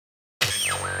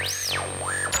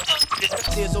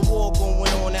war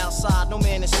going on outside, no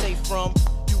man is safe from.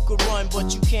 You could run,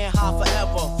 but you can't hide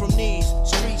forever from these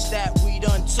streets that we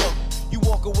done took. You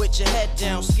walking with your head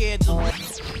down, scared to look.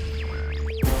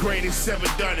 The greatest ever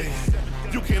done it.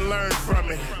 You can learn from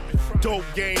it. Dope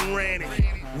game ran it.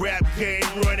 Rap game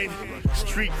running.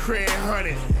 Street cred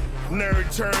hunted.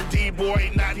 Nerd turned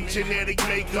D-boy, not genetic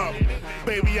makeup.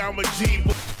 Baby, I'm a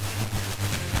G-boy.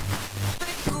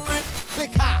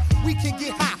 Big high, we can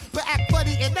get high, but act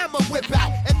funny and I'ma whip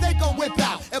out. And they gon' whip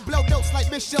out and blow notes like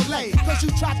Miss Chalet. Cause you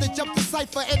tried to jump the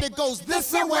cipher and it goes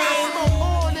this way.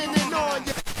 On and on.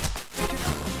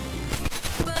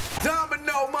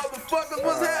 Domino, motherfuckers,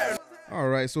 what's happening? All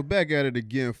right, so back at it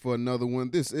again for another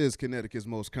one. This is Connecticut's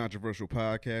most controversial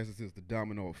podcast. This is The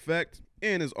Domino Effect.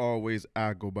 And as always,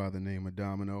 I go by the name of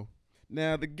Domino.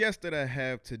 Now, the guest that I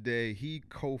have today, he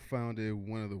co-founded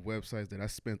one of the websites that I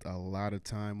spent a lot of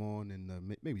time on in the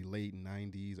maybe late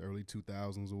 90s, early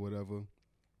 2000s or whatever.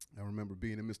 I remember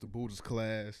being in Mr. Buddha's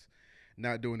class,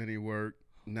 not doing any work,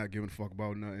 not giving a fuck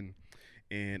about nothing.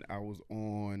 And I was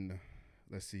on...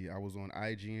 I was on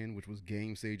IGN, which was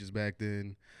Game Sages back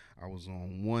then. I was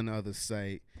on one other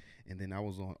site, and then I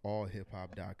was on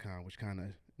allhiphop.com, which kind of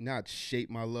not shaped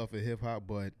my love for hip-hop,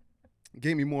 but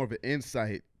gave me more of an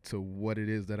insight to what it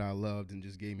is that I loved and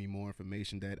just gave me more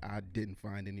information that I didn't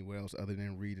find anywhere else other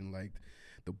than reading, like,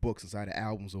 the books inside the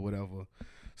albums or whatever.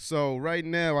 So right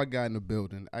now I got in the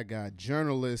building. I got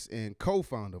journalist and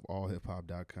co-founder of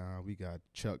allhiphop.com. We got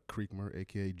Chuck Creekmer,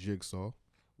 a.k.a. Jigsaw.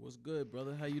 What's good,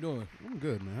 brother? How you doing? I'm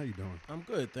good, man. How you doing? I'm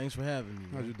good. Thanks for having me.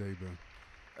 How's Man. your day been?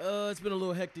 It's been a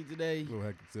little hectic today. A little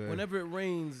hectic today. Whenever it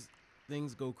rains,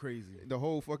 things go crazy. The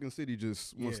whole fucking city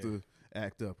just wants to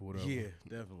act up or whatever. Yeah,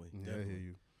 definitely. Yeah, I hear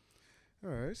you.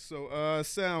 All right, so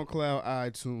SoundCloud,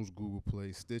 iTunes, Google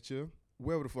Play, Stitcher.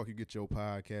 Wherever the fuck you get your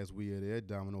podcast, we are there.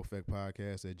 Domino Effect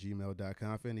Podcast at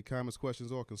gmail.com. For any comments,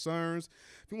 questions, or concerns,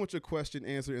 if you want your question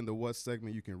answered in the what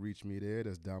segment, you can reach me there.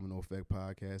 That's Domino Effect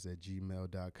Podcast at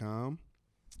gmail.com.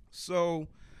 So,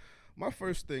 my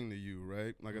first thing to you,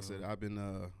 right? Like I said, I've been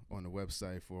on the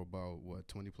website for about,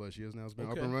 20 plus years now. It's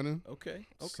been up and running. Okay.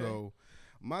 So,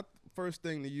 my first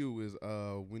thing to you is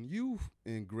when you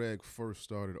and Greg first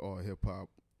started All Hip Hop,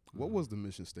 what was the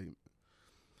mission statement?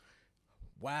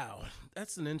 Wow,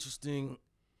 that's an interesting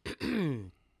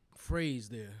phrase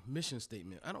there, mission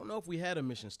statement. I don't know if we had a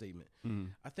mission statement.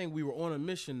 I think we were on a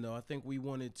mission, though. I think we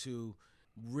wanted to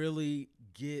really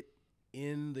get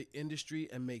in the industry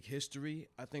and make history.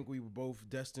 I think we were both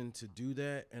destined to do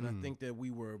that, and I think that we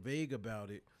were vague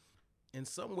about it. In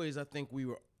some ways, I think we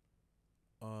were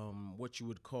what you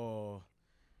would call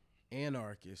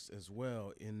anarchists as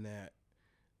well, in that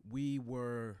we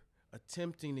were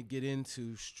attempting to get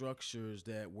into structures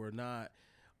that were not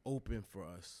open for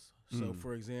us. So,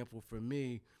 for example, for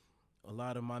me, a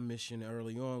lot of my mission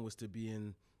early on was to be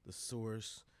in The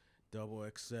Source, Double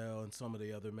XL, and some of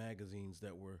the other magazines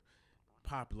that were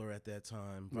popular at that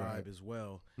time, Vibe as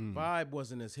well. Vibe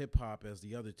wasn't as hip-hop as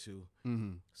the other two.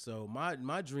 So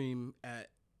my dream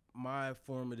at my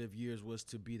formative years was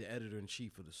to be the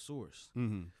editor-in-chief of The Source.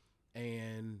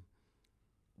 And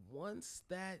once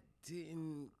that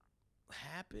didn't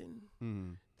happen,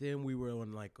 then we were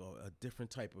on like a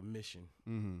different type of mission.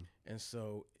 And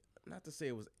so, not to say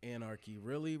it was anarchy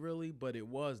really, but it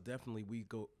was definitely we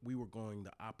were going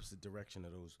the opposite direction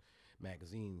of those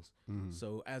magazines.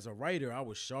 So as a writer, I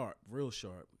was sharp, real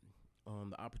sharp.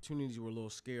 The opportunities were a little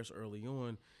scarce early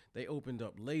on. They opened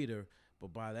up later,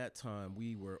 but by that time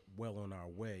we were well on our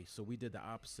way. So we did the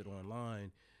opposite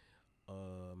online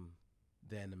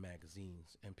than the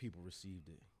magazines, and people received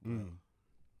it.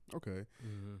 Okay.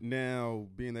 Now,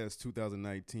 being that it's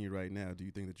 2019 right now, do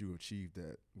you think that you achieved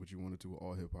that, what you wanted to with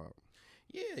All Hip Hop?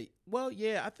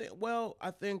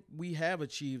 I think we have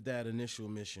achieved that initial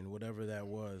mission, whatever that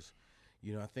was.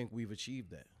 I think we've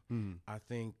achieved that. I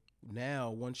think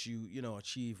now, once you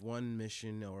achieve one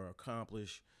mission or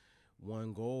accomplish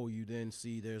one goal, you then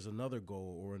see there's another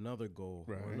goal or another goal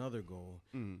or another goal.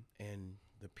 And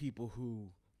the people who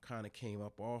kind of came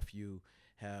up off you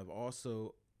have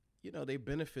also, they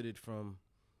benefited from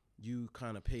you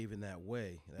kind of paving that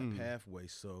way, that pathway.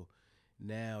 So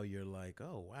now you're like,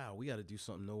 oh, wow, we got to do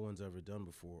something no one's ever done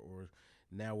before. Or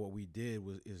now what we did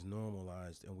is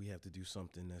normalized, and we have to do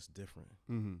something that's different.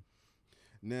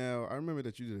 Now, I remember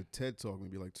that you did a TED Talk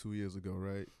maybe like 2 years ago,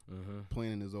 right?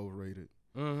 Planning is overrated.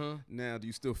 Now, do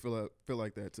you still feel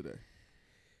like that today?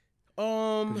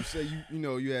 'Cause you say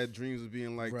you had dreams of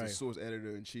being like the Source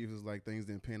editor in chief. Is like things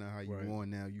didn't pan out how you want.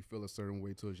 Now you feel a certain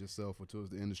way towards yourself or towards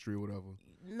the industry or whatever.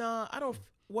 Nah, I don't.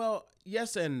 Well,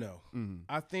 yes and no.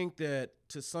 I think that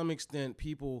to some extent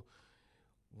people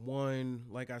one,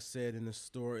 like I said in the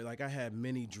story, like I had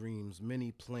many dreams,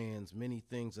 many plans, many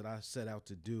things that I set out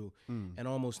to do, and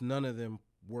almost none of them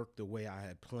worked the way I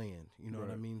had planned. You know what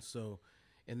I mean? So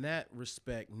in that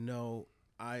respect, no,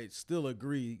 I still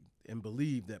agree and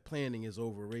believe that planning is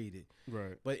overrated.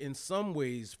 Right. But in some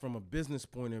ways, from a business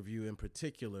point of view in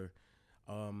particular,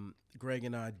 Greg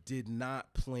and I did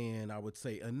not plan, I would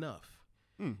say, enough.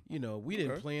 You know, we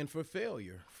didn't plan for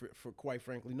failure, for quite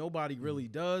frankly. Nobody really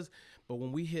does. But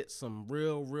when we hit some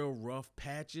real rough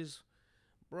patches,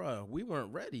 bruh, we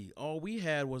weren't ready. All we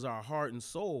had was our heart and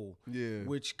soul,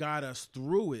 which got us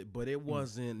through it. But it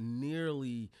wasn't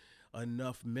nearly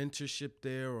enough mentorship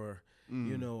there or,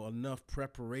 you know, enough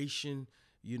preparation.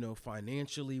 You know,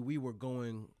 financially, we were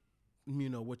going, you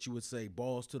know, what you would say,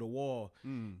 balls to the wall.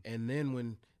 And then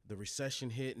when the recession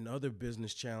hit and other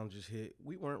business challenges hit,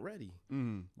 we weren't ready.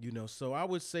 You know, so I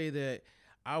would say that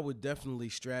I would definitely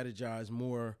strategize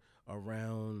more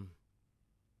around,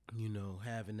 you know,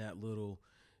 having that little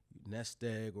nest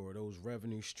egg or those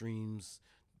revenue streams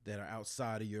that are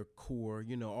outside of your core.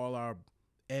 You know, all our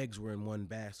eggs were in one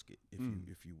basket,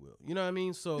 if you will. You know what I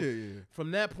mean? So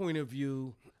from that point of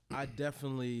view, I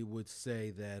definitely would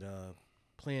say that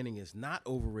planning is not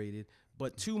overrated,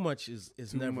 but too much is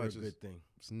never a good thing.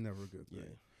 It's never a good thing.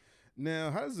 Yeah.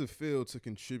 Now, how does it feel to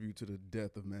contribute to the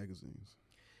death of magazines?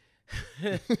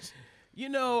 You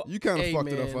know, you kind of fucked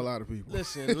it up for a lot of people.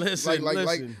 Listen,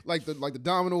 like the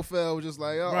domino fell, just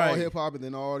like all hip hop, and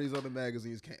then all these other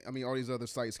magazines came. I mean, all these other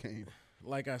sites came.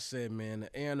 Like I said, man,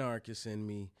 the anarchist in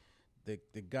me, the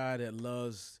guy that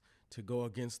loves to go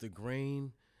against the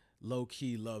grain, low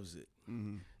key loves it.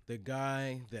 The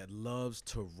guy that loves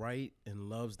to write and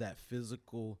loves that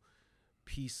physical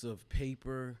piece of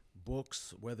paper,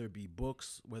 books, whether it be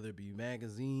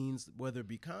magazines, whether it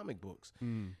be comic books,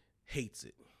 hates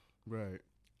it. Right.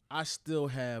 I still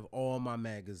have all my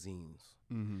magazines.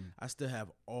 I still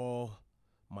have all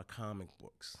my comic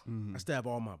books. I still have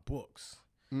all my books.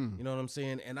 You know what I'm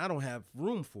saying? And I don't have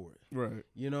room for it. Right.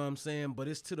 You know what I'm saying? But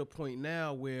it's to the point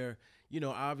now where, you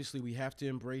know, obviously we have to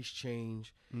embrace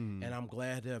change. And I'm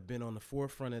glad to have been on the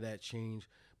forefront of that change.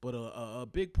 But a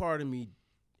big part of me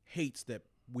hates that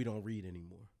we don't read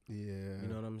anymore. Yeah. You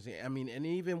know what I'm saying? I mean, and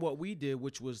even what we did,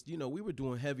 which was, you know, we were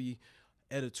doing heavy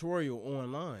editorial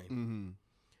online.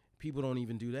 People don't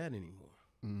even do that anymore.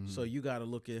 So you got to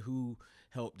look at who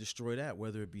helped destroy that,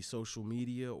 whether it be social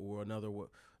media or another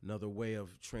way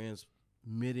of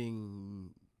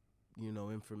transmitting, you know,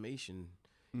 information.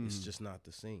 It's just not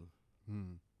the same.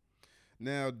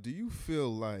 Now, do you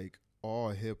feel like all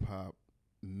hip hop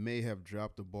may have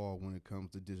dropped the ball when it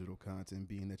comes to digital content,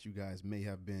 being that you guys may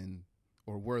have been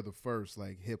or were the first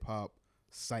like hip hop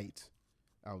site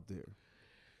out there?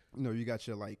 You know, you got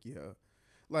your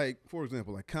like for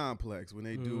example, like Complex when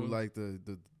they do like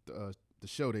the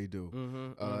show they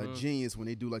do, Genius when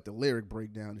they do like the lyric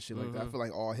breakdown and shit like that. I feel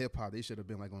like all hip hop, they should have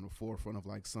been like on the forefront of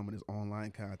like some of this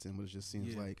online content, but it just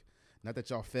seems like not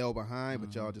that y'all fell behind,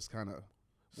 but y'all just kind of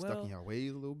stuck in your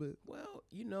ways a little bit. Well,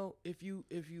 you know, if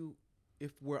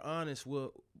we're honest,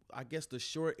 well, I guess the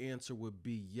short answer would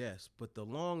be yes, but the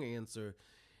long answer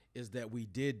is that we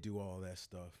did do all that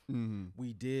stuff.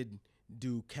 We did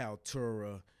do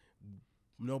Kaltura.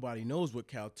 Nobody knows what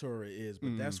Kaltura is,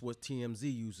 but that's what TMZ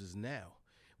uses now.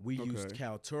 We used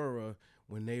Kaltura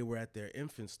when they were at their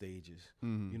infant stages.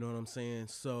 You know what I'm saying?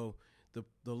 So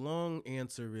the long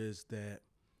answer is that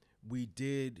we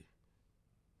did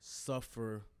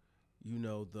suffer, you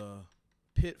know, the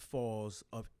pitfalls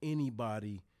of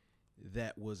anybody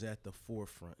that was at the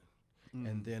forefront.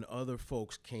 And then other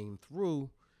folks came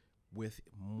through with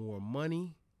more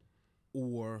money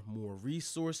or more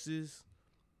resources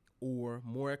or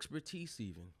more expertise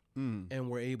even, and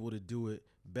were able to do it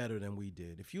better than we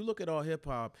did. If you look at all hip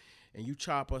hop and you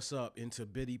chop us up into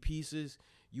bitty pieces,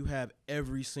 you have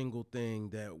every single thing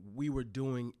that we were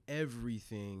doing,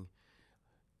 everything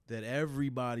that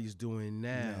everybody's doing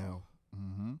now.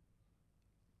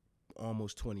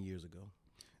 Almost 20 years ago.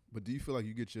 But do you feel like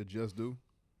you get your just due?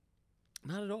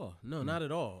 Not at all. No, not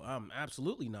at all.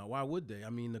 Absolutely not. Why would they? I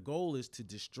mean, the goal is to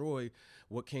destroy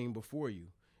what came before you.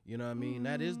 You know what I mean?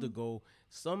 That is the goal.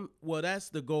 That's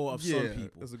the goal of some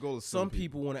people. That's the goal of some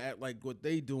people want to act like what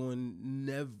they doing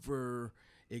never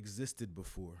existed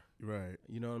before. Right.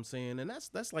 You know what I'm saying? And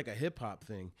that's like a hip hop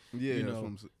thing. Yeah. You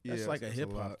know, that's like a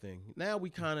hip hop thing. Now we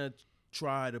kind of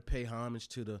try to pay homage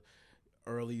to the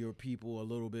earlier people a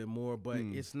little bit more, but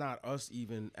it's not us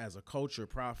even as a culture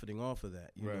profiting off of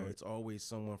that. You know, it's always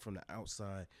someone from the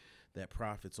outside that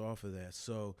profits off of that.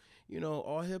 So, you know,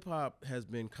 all hip hop has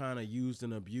been kind of used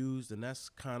and abused, and that's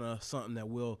kind of something that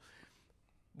we'll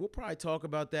we'll probably talk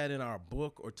about that in our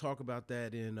book or talk about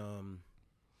that in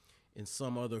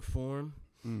some other form.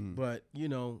 But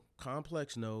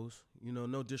Complex knows.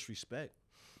 No disrespect.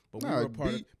 But we were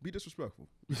part of be disrespectful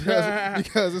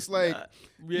because it's like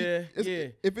yeah. If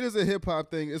it is a hip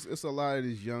hop thing, it's a lot of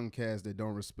these young cats that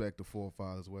don't respect the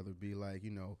forefathers, whether it be like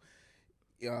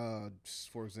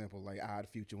for example, like Odd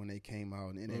Future when they came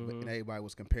out and everybody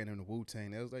was comparing them to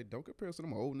Wu-Tang. They was like, don't compare us to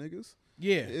them old niggas.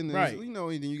 Yeah, and right. And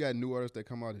then you got new artists that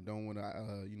come out that don't want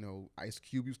to. Ice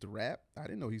Cube used to rap. I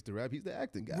didn't know he used to rap. He's the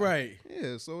acting guy. Right.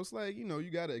 Yeah. So it's like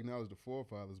you got to acknowledge the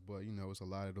forefathers, but it's a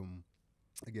lot of them,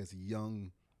 I guess,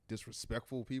 young,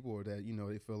 disrespectful people, or that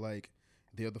they feel like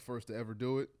they're the first to ever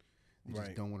do it. They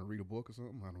just don't want to read a book or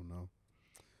something. I don't know.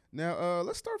 Now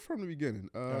let's start from the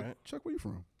beginning. right. Chuck, where you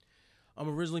from? I'm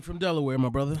originally from Delaware, my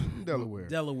brother.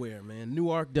 Delaware, man.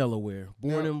 Newark, Delaware.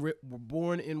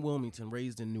 Born in Wilmington,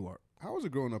 raised in Newark. How was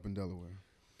it growing up in Delaware?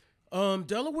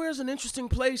 Delaware's an interesting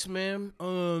place, man.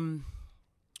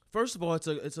 First of all,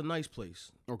 it's a nice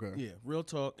place. Okay. Yeah, real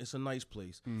talk, it's a nice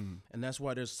place. And that's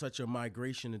why there's such a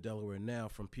migration to Delaware now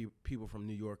from people from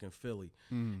New York and Philly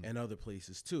and other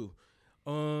places too.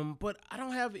 But I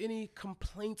don't have any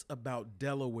complaints about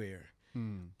Delaware.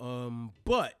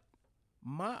 But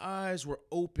my eyes were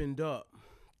opened up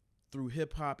through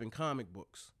hip hop and comic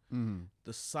books.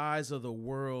 The size of the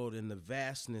world and the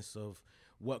vastness of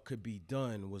what could be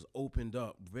done was opened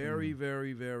up very,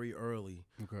 very, very early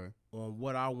on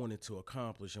what I wanted to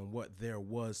accomplish and what there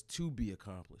was to be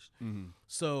accomplished.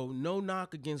 So no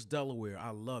knock against Delaware.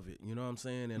 I love it. You know what I'm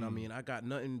saying? And I mean, I got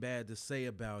nothing bad to say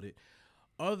about it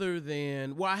other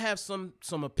than, I have some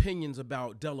opinions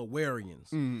about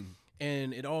Delawareans.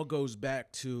 And it all goes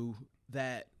back to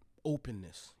that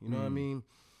openness. You know what I mean?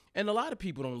 And a lot of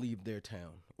people don't leave their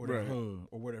town or their home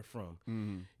or where they're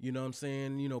from. You know what I'm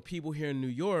saying? People here in New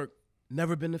York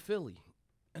never been to Philly.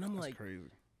 And I'm like,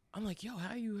 crazy. I'm like, yo,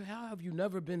 how have you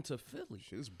never been to Philly?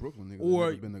 Shit, it's Brooklyn, nigga. Or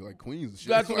never been to like Queens and shit.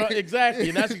 That's exactly,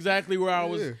 and that's exactly where I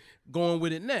was going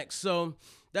with it next. So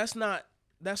that's not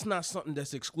something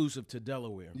that's exclusive to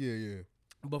Delaware. Yeah.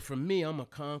 But for me, I'm a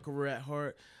conqueror at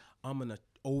heart. I'm an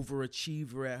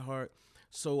overachiever at heart.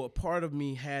 So a part of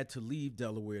me had to leave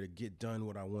Delaware to get done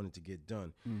what I wanted to get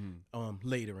done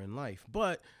later in life.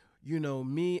 But,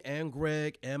 me and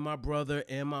Greg and my brother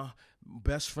and my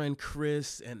best friend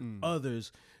Chris and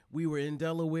others, we were in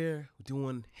Delaware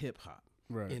doing hip hop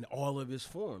in all of its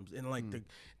forms, in like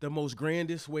the most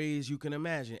grandest ways you can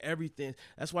imagine. Everything.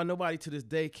 That's why nobody to this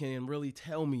day can really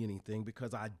tell me anything,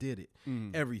 because I did it.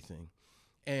 Everything.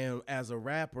 And as a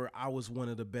rapper, I was one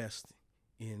of the best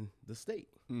in the state.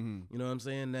 You know what I'm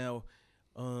saying? Now,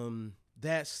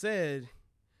 that said,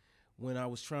 when I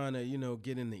was trying to,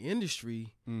 get in the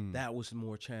industry, that was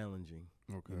more challenging.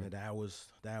 Okay. That was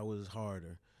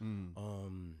harder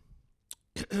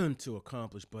to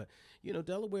accomplish. But,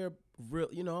 Delaware,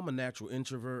 I'm a natural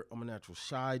introvert. I'm a natural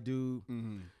shy dude.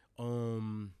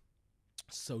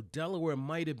 So Delaware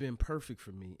might have been perfect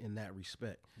for me in that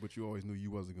respect. But you always knew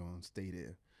you wasn't going to stay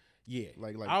there. Yeah.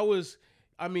 Like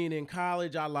in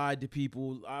college, I lied to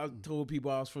people. I told people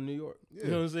I was from New York. Yeah.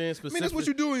 You know what I'm saying? I mean, that's what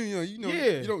you're doing.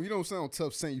 You don't sound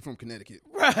tough saying you're from Connecticut.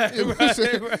 Right. You know what I'm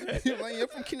saying? You're like, you're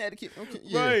from Connecticut. Okay.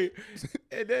 Yeah. Right.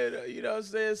 And then, you know what I'm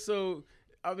saying? So,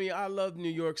 I mean, I love New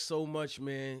York so much,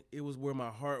 man. It was where my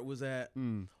heart was at.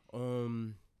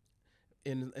 In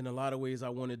a lot of ways, I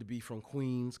wanted to be from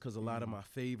Queens because a lot of my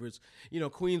favorites,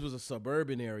 Queens was a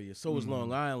suburban area. So was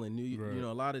Long Island.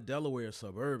 A lot of Delaware is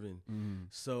suburban.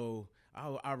 So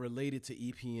I related to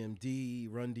EPMD,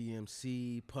 Run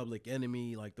DMC, Public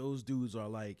Enemy. Like, those dudes are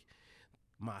like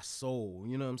my soul.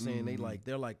 You know what I'm saying?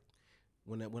 They're like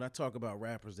when I talk about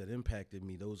rappers that impacted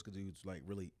me, those dudes like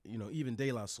really, even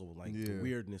De La Soul, like the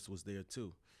weirdness was there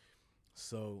too.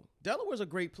 So Delaware's a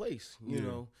great place, you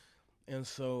know. And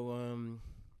so,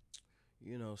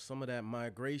 some of that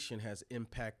migration has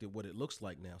impacted what it looks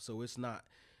like now. So it's not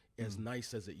as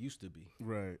nice as it used to be.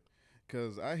 Right.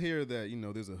 Because I hear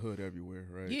that, there's a hood everywhere,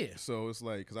 right? Yeah. So it's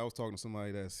like, because I was talking to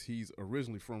somebody he's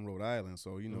originally from Rhode Island.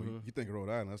 So, you think of Rhode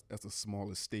Island, that's the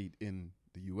smallest state in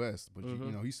the U.S. But,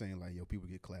 he's saying like, yo, people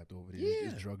get clapped over there. Yeah.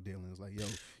 It's drug dealing. It's like, yo,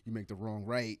 you make the wrong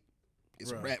right,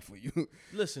 it's a rap for you.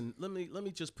 Listen, let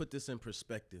me just put this in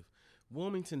perspective.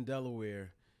 Wilmington,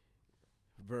 Delaware,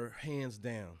 hands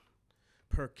down,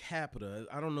 per capita,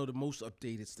 I don't know the most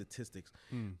updated statistics,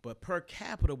 but per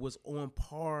capita was on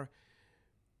par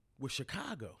with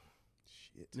Chicago.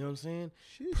 Shit. You know what I'm saying?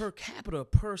 Sheesh. Per capita,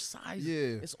 per size,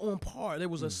 it's on par. There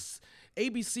was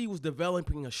ABC was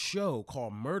developing a show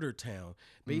called Murder Town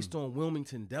based on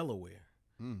Wilmington, Delaware.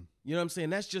 You know what I'm saying?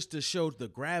 That's just to show the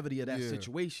gravity of that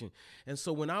situation. And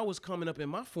so when I was coming up in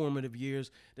my formative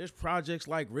years, there's projects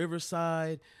like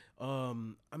Riverside, I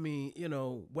mean, you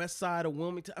know, West Side of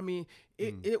Wilmington. I mean,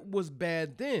 it was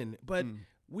bad then, but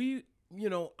we, you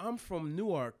know, I'm from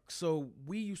Newark, so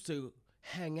we used to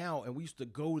hang out and we used to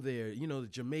go there, you know, the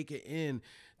Jamaica Inn,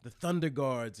 the Thunder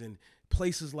Guards and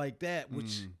places like that,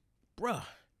 which, bruh,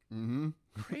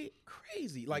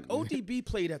 crazy. Like ODB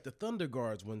played at the Thunder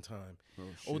Guards one time. Oh,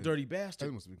 Old Dirty Bastard.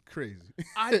 That must have been crazy.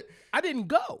 I didn't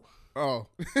go. Oh.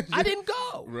 I didn't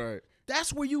go. Right.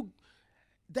 That's where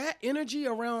that energy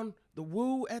around the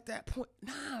Woo at that point,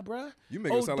 nah, bruh. You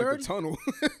make it sound like the Tunnel.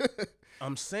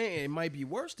 I'm saying it might be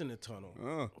worse than the Tunnel.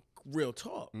 Oh. Real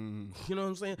talk. You know what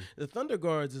I'm saying? The Thunder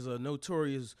Guards is a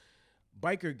notorious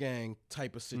biker gang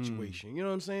type of situation. You know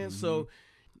what I'm saying? So,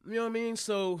 you know what I mean?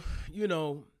 So, you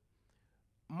know,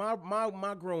 my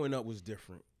growing up was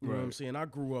different. You know what I'm saying? I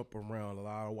grew up around a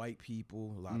lot of white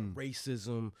people, a lot of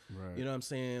racism. Right. You know what I'm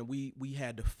saying? We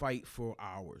had to fight for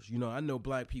ours. You know, I know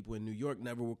black people in New York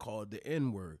never were called the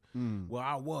N-word. Well,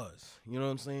 I was. You know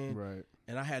what I'm saying? Right.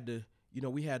 And I had to, you know,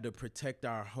 we had to protect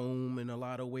our home in a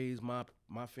lot of ways. My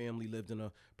family lived in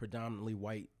a predominantly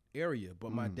white area,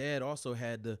 but my dad also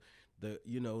had the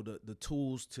you know, the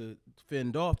tools to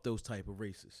fend off those type of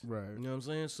races. Right. You know what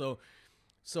I'm saying?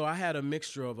 So I had a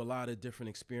mixture of a lot of different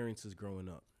experiences growing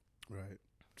up. Right.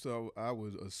 So I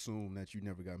would assume that you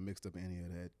never got mixed up in any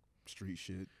of that street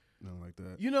shit, nothing like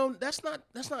that. You know, that's not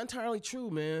entirely true,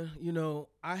 man. You know,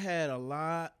 I had a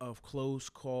lot of close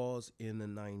calls in the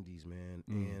 90s, man,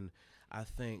 and I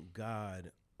thank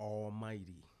God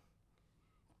Almighty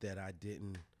that I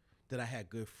had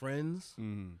good friends.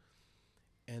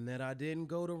 And that I didn't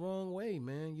go the wrong way,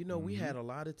 man. You know, we had a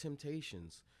lot of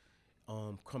temptations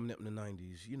coming up in the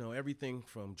 90s. You know, everything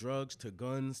from drugs to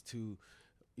guns to,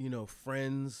 you know,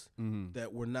 friends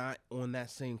that were not on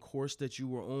that same course that you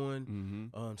were on.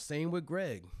 Same with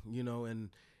Greg, you know, and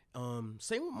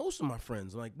same with most of my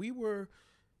friends. Like, we were,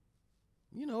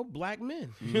 you know, black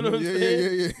men. You know what I'm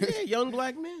saying? Yeah, young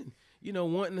black men. You know,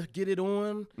 wanting to get it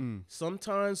on,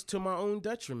 sometimes to my own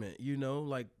detriment, you know,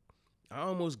 like, I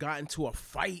almost got into a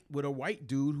fight with a white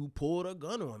dude who pulled a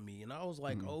gun on me. And I was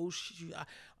like, oh,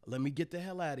 let me get the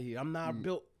hell out of here. I'm not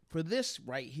built for this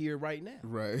right here, right now.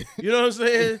 Right. You know what I'm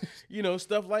saying? You know,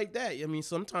 stuff like that. I mean,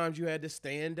 sometimes you had to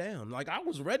stand down. Like, I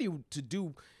was ready to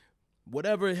do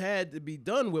whatever had to be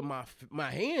done with my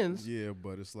hands. Yeah,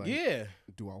 but it's like,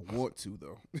 do I want to,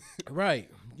 though? Right.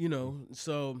 You know,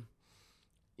 so,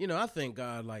 you know, I thank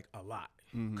God, like, a lot.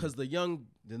 Because the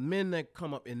men that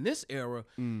come up in this era,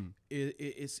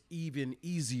 it's even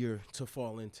easier to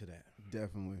fall into that.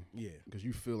 Definitely. Yeah. Because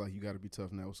you feel like you got to be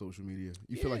tough now with social media.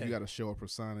 You feel like you got to show a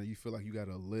persona. You feel like you got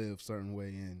to live a certain way.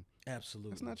 And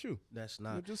absolutely. That's not you. That's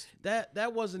not. Just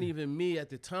that wasn't even me at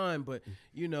the time. But,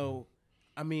 you know,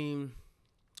 I mean,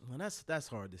 well, that's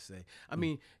hard to say. I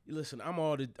mean, listen, I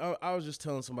was just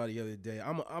telling somebody the other day,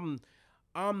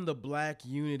 I'm the black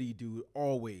unity dude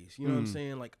always. You know what I'm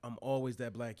saying? Like, I'm always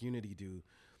that black unity dude.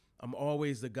 I'm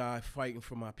always the guy fighting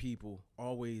for my people,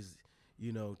 always,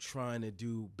 you know, trying to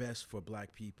do best for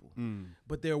black people.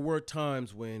 But there were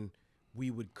times when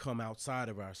we would come outside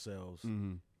of ourselves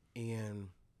and,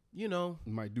 you know.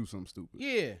 You might do something stupid.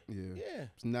 Yeah.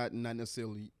 It's not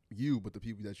necessarily you, but the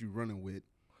people that you're running with.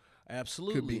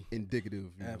 Absolutely. Could be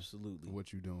indicative Absolutely. of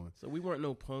what you're doing. So we weren't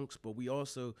no punks, but we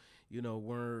also, you know,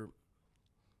 weren't.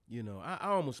 You know, I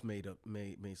almost made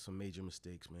some major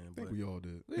mistakes, man. I think we all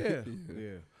did. Yeah.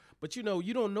 But, you know,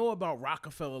 you don't know about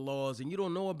Rockefeller laws and you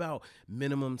don't know about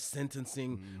minimum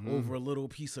sentencing over a little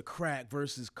piece of crack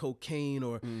versus cocaine,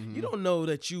 or you don't know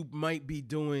that you might be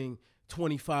doing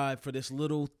 25 for this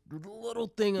little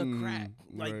thing of crack,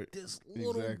 like this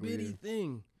little bitty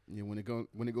thing. Yeah, when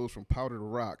it goes from powder to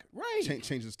rock,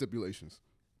 change the stipulations.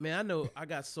 Man, I know I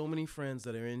got so many friends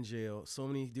that are in jail, so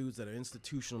many dudes that are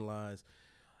institutionalized.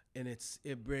 And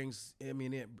it breaks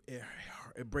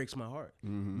my heart.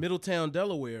 Middletown,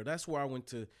 Delaware. That's where I went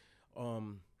to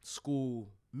school.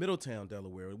 Middletown,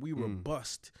 Delaware. We were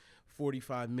bused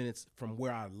 45 minutes from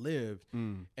where I lived,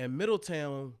 and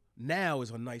Middletown now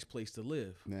is a nice place to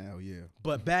live. Now, yeah.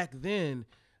 But back then,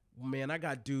 man, I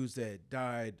got dudes that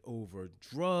died over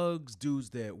drugs, dudes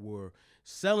that were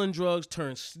selling drugs,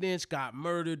 turned snitch, got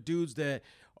murdered, dudes that,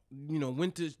 you know,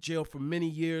 went to jail for many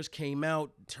years, came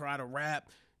out, tried to rap.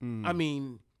 I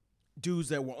mean, dudes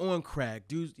that were on crack,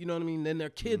 dudes, you know what I mean? Then their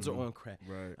kids are on crack.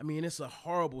 Right. I mean, it's a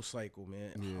horrible cycle,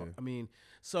 man. Yeah. I mean,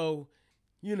 so,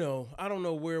 you know, I don't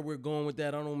know where we're going with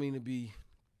that. I don't mean to be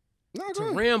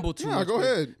ramble too much. Go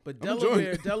ahead. But I'm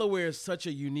enjoying Delaware is such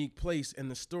a unique place, and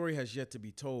the story has yet to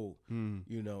be told.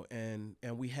 You know, and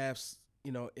we have,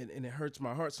 you know, and it hurts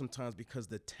my heart sometimes because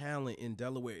the talent in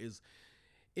Delaware is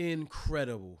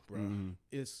incredible, bro.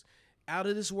 It's out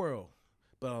of this world.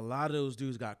 But a lot of those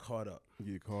dudes got caught up.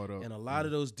 Get caught up. And a lot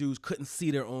of those dudes couldn't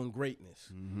see their own greatness.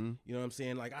 You know what I'm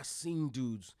saying? Like, I seen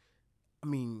dudes, I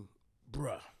mean,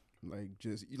 bruh. Like,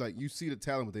 just, like, you see the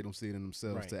talent, but they don't see it in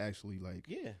themselves to actually, like,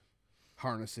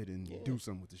 harness it and do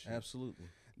something with the shit. Absolutely.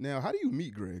 Now, how do you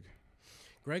meet Greg?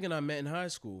 Greg and I met in high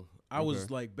school. I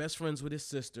was, like, best friends with his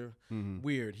sister.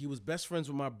 Weird. He was best friends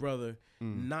with my brother,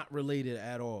 not related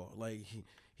at all. Like,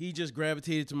 he just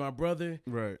gravitated to my brother.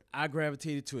 Right. I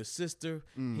gravitated to his sister.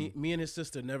 Me and his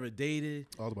sister never dated.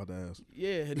 I was about to ask.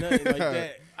 Yeah, nothing like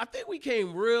that. I think we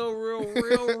came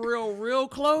real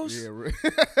close. Yeah.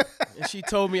 And she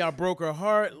told me I broke her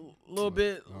heart a little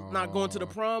bit, not going to the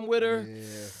prom with her. Yeah.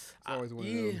 It's always one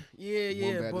of them. Yeah.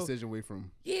 One bad decision away from.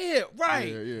 Yeah,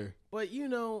 right. Yeah. But, you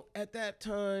know, at that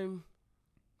time,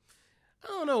 I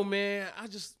don't know, man. I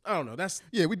don't know. That's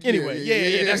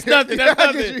anyway. That's nothing. That's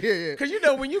nothing. Because you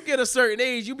know, when you get a certain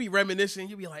age, you be reminiscing.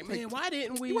 You be like, man, why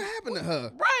didn't we? What happened to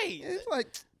her? Right. It's like,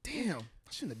 damn,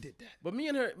 I shouldn't have did that. But me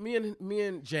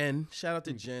and Jen. Shout out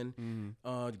to Jen,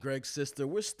 Greg's sister.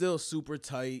 We're still super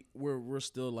tight. We're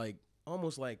still like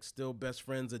almost like still best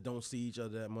friends that don't see each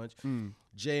other that much.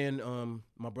 Jay and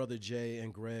my brother Jay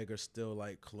and Greg are still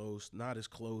like close, not as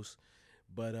close,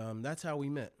 but that's how we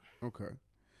met. Okay.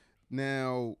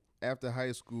 Now, after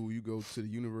high school, you go to the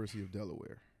University of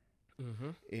Delaware,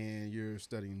 and you're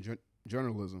studying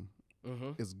journalism.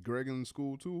 Is Greg in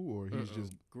school too, or he's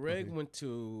just Greg went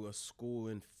to a school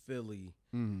in Philly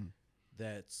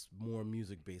that's more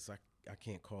music based. I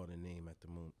can't call the name at the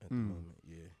moment.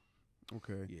 Yeah.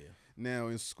 Okay. Yeah. Now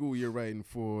in school, you're writing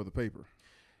for the paper.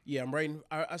 Yeah, I'm writing.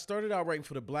 I started out writing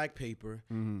for the Black paper,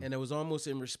 and it was almost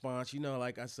in response. You know,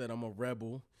 like I said, I'm a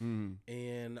rebel,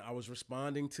 and I was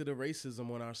responding to the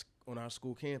racism on our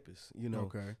school campus. You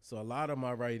know, so a lot of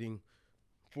my writing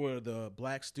for the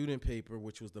Black student paper,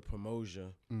 which was the Pomoja,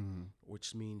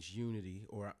 which means unity,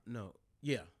 or no,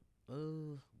 I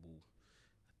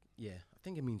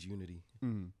think it means unity.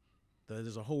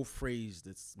 There's a whole phrase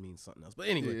that means something else, but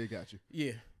anyway, yeah, got you.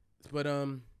 Yeah, but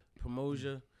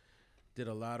Pomoja. Did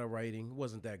a lot of writing. It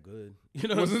wasn't that good. You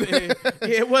know what I'm saying? Yeah,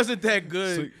 it wasn't that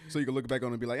good. So you can look back on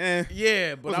it and be like,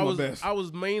 Yeah, but I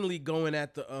was mainly going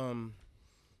at the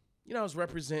you know, I was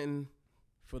representing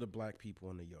for the Black people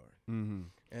in the yard.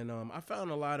 And I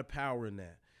found a lot of power in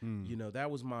that. You know, that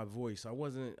was my voice. I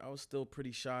was still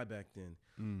pretty shy back then.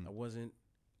 I wasn't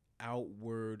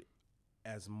outward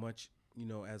as much, you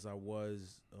know, as I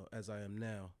was as I am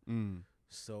now.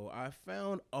 So I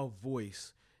found a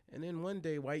voice. And then one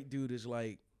day, white dude is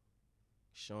like,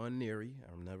 Sean Neary,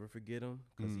 I'll never forget him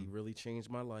because he really changed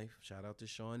my life. Shout out to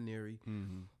Sean Neary.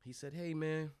 He said, hey,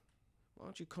 man, why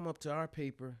don't you come up to our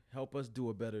paper, help us do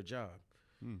a better job?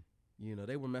 You know,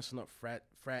 they were messing up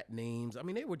frat names. I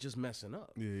mean, they were just messing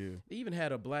up. Yeah. They even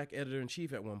had a Black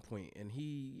editor-in-chief at one point, and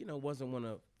he, you know, wasn't one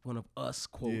of us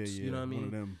quotes. You know what I mean? One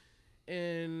of them.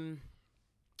 And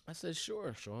I said,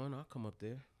 sure, Sean, I'll come up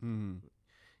there.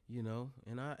 You know,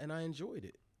 and I enjoyed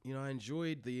it. You know, I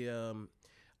enjoyed the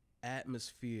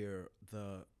atmosphere,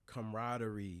 the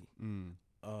camaraderie. You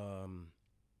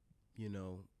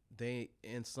know, they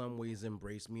in some ways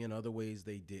embraced me, in other ways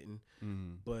they didn't.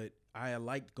 But I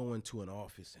liked going to an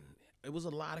office, and it was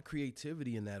a lot of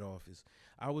creativity in that office.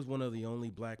 I was one of the only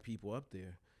Black people up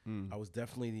there. I was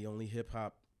definitely the only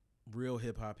real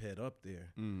hip hop head up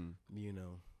there. You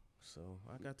know, so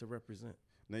I got to represent.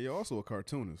 Now you're also a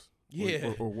cartoonist.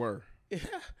 Yeah. Or were.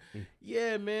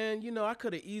 Yeah, man. You know, I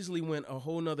could have easily went a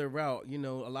whole nother route. You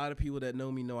know, a lot of people that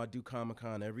know me know I do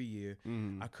Comic-Con every year.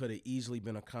 I could have easily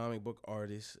been a comic book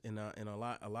artist, and a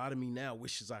lot of me now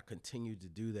wishes I continued to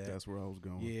do that. That's where I was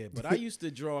going. Yeah, but I used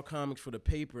to draw comics for the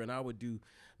paper, and I would do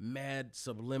mad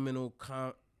subliminal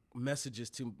messages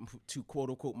to quote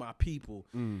unquote my people.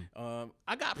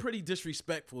 I got pretty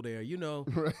disrespectful there, you know,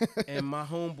 and my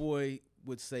homeboy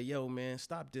would say, yo, man,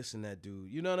 stop dissing that dude.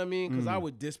 You know what I mean? Because I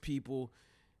would diss people,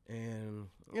 and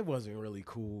it wasn't really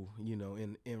cool, you know,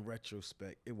 in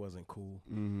retrospect. It wasn't cool.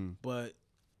 But,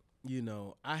 you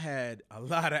know, I had a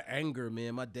lot of anger,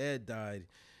 man. My dad died,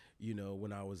 you know,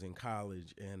 when I was in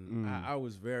college, and I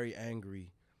was very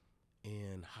angry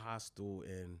and hostile,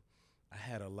 and I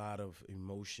had a lot of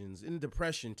emotions and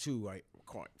depression, too.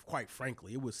 Quite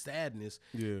frankly, it was sadness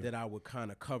that I would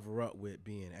kind of cover up with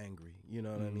being angry. You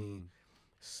know what I mean?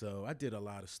 So I did a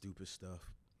lot of stupid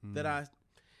stuff that I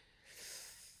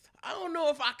I don't know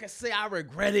if I can say I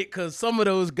regret it because some of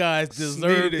those guys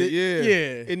deserved Needed it.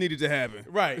 Yeah. It needed to happen.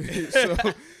 Right. So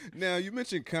now you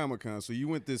mentioned Comic-Con. So you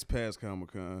went this past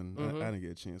Comic-Con. I didn't get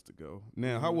a chance to go.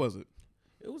 Now, how was it?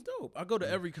 It was dope. I go to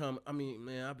every I mean,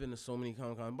 man, I've been to so many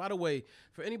Comic-Cons. By the way,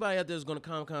 for anybody out there that's going to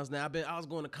Comic-Cons now, I was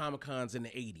going to Comic-Cons in the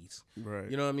 80s. Right.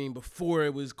 You know what I mean? Before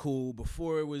it was cool,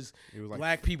 before it was like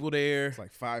black people there. It's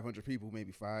like 500 people,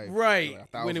 maybe five. Right.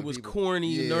 Like when it was people.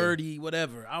 corny, nerdy,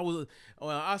 whatever. I went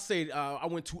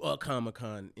to a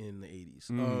Comic-Con in the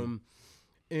 80s.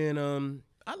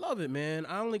 I love it, man.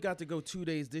 I only got to go 2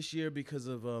 days this year because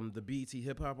of the BET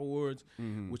Hip Hop Awards,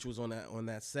 which was on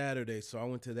that Saturday. So I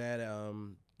went to that,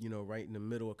 right in the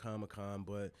middle of Comic-Con.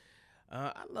 But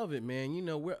I love it, man. You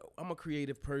know, I'm a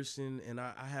creative person, and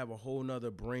I have a whole nother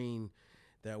brain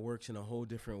that works in a whole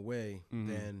different way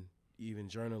than even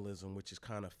journalism, which is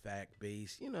kind of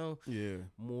fact-based. You know,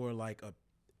 more like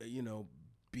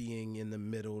being in the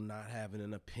middle, not having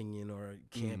an opinion, or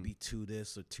can't be to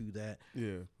this or to that.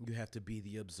 Yeah. You have to be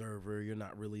the observer. You're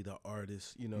not really the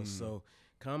artist, So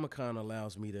Comic-Con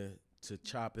allows me to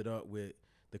chop it up with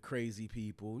the crazy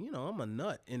people. You know, I'm a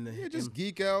nut in the just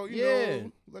geek out, you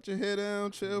know, let your head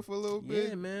down, chill for a little bit.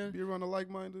 Yeah, man. Be around the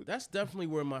like-minded. That's definitely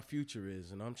where my future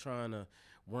is, and I'm trying to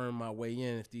worm my way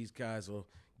in if these guys will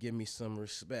give me some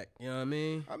respect. You know what I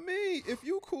mean? I mean, if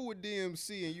you cool with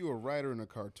DMC and you a writer and a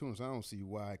cartoonist, I don't see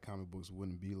why comic books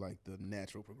wouldn't be like the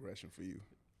natural progression for you.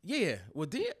 Yeah. Well,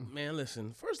 man,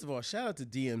 listen. First of all, shout out to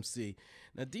DMC.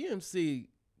 Now, DMC,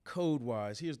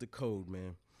 code-wise, here's the code,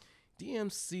 man.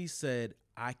 DMC said,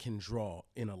 I can draw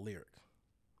in a lyric.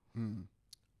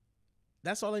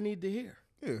 That's all I need to hear.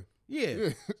 Yeah.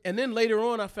 And then later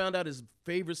on, I found out his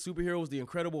favorite superhero was the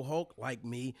Incredible Hulk, like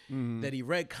me, that he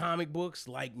read comic books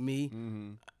like me.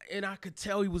 And I could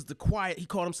tell he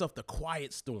called himself the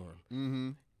Quiet Storm.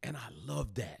 And I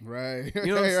love that. Right.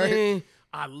 You know what I'm saying?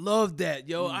 I love that,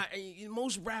 yo.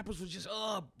 Most rappers were just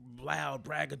loud,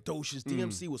 braggadocious.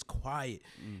 DMC was quiet.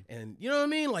 And you know what I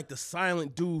mean? Like the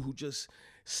silent dude who just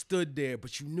stood there,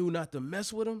 but you knew not to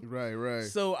mess with him. Right.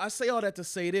 So I say all that to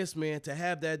say this, man. To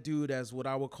have that dude as what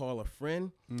I would call a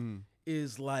friend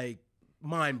is like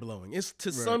mind-blowing. It's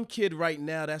to some kid right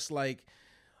now, that's like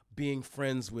being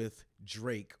friends with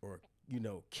Drake or,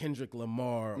 Kendrick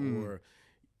Lamar or,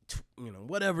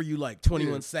 whatever you like,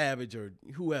 21 Savage or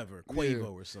whoever,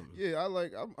 Quavo or something. Yeah,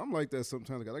 I'm like that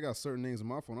sometimes. I got certain names on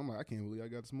my phone. I'm like, I can't believe I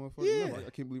got this motherfucker. Yeah.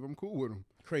 I can't believe I'm cool with him.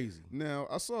 Crazy. Now,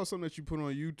 I saw something that you put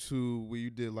on YouTube where you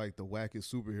did like the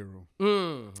wackest superhero.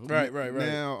 Right.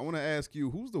 Now, I want to ask you,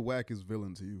 who's the wackest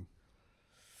villain to you?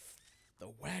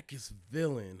 The wackest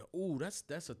villain. Ooh,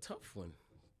 that's a tough one.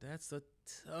 That's a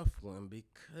tough one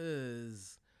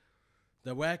because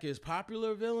the wackest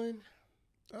popular villain.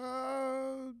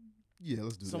 Yeah,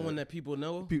 let's do someone that. that people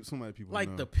know. Somebody people like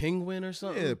know. the Penguin or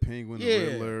something. Yeah, Penguin, the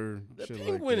Riddler. The shit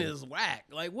Penguin like that. is whack.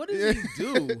 Like, what does he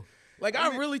do? Like,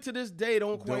 I really to this day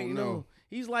don't quite know.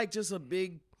 He's like just a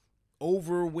big,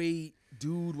 overweight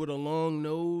dude with a long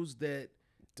nose that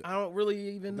I don't really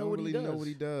even know what he does. Know what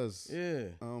he does. Yeah.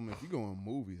 If you go on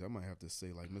movies, I might have to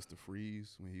say like Mr.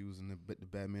 Freeze when he was in the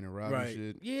Batman and Robin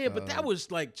shit. Yeah, but that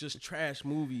was like just trash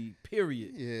movie.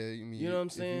 Period. Yeah, I mean, you know what I'm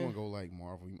saying? If you want to go like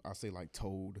Marvel, I say like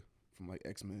Toad from like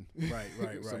X-Men. Right.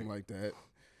 Something like that.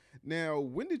 Now,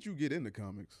 when did you get into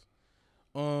comics?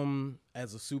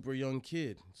 As a super young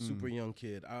kid.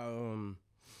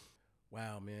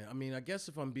 Wow, man. I mean, I guess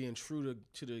if I'm being true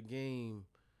to the game,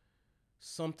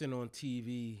 something on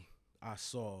TV I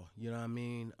saw, you know what I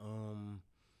mean?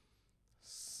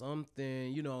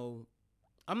 Something,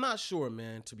 I'm not sure,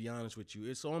 man, to be honest with you.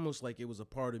 It's almost like it was a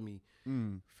part of me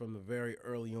from the very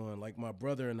early on. Like my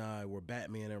brother and I were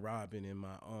Batman and Robin, and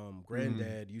my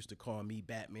granddad used to call me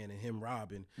Batman and him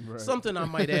Robin. Right. Something I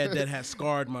might add that has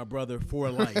scarred my brother for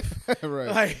life. Right.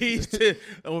 Like he used to,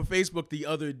 on Facebook the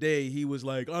other day, he was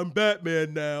like, "I'm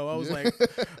Batman now." I was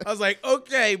like,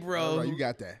 okay, bro. Right, you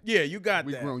got that. Yeah, you got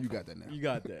we that. Grown, you got that now. You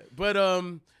got that. But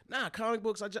comic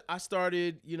books, I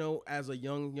started, as a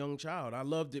young child. I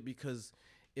loved it because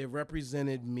it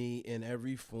represented me in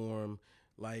every form,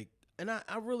 and I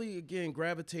really again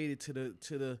gravitated to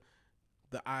the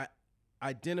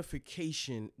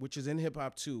identification, which is in hip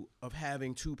hop too, of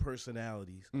having two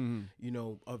personalities.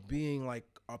 Of being like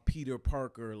a Peter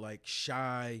Parker, like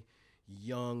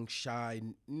young, shy,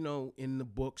 in the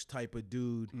books type of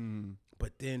dude,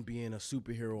 but then being a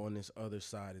superhero on this other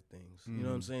side of things. You know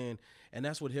what I'm saying? And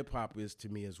that's what hip hop is to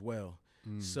me as well.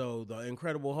 So the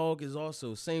Incredible Hulk is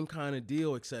also same kind of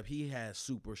deal, except he has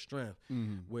super strength,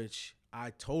 which I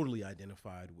totally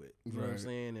identified with. You know what I'm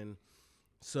saying? And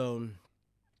so,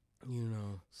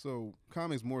 So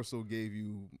comics more so gave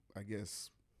you, I guess,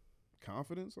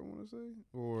 confidence, I want to say,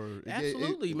 or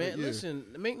Absolutely, man. yeah. Listen,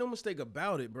 make no mistake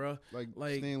about it, bro. Like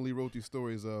Stan Lee wrote these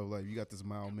stories of like you got this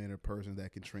mild mannered person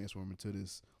that can transform into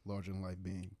this larger than life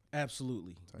being.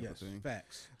 Absolutely, Type of yes, thing.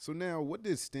 facts. So now, what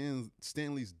did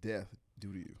Stanley's death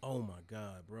do to you? Oh my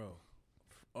God, bro.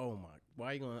 Oh my,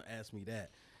 why are you gonna ask me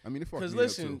that? I mean, it fucked Because me up,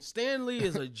 listen, too. Stan Lee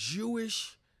is a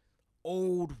Jewish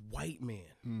old white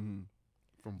man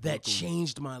From that Brooklyn,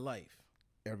 changed my life.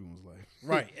 everyone's life.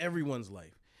 Right, everyone's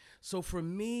life. So for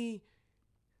me,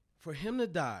 for him to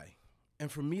die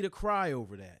and for me to cry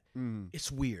over that,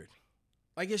 it's weird.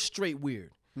 Like it's straight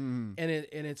weird. And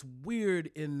it's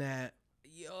weird in that,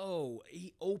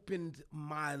 he opened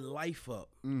my life up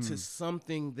to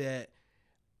something that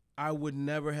I would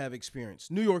never have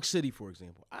experienced. New York City, for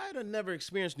example. I'd have never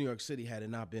experienced New York City had it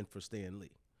not been for Stan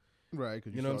Lee. Right,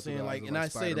 You know what I'm saying? Like, and I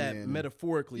say that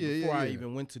metaphorically before I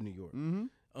even went to New York.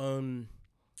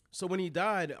 So when he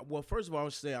died, well, first of all, I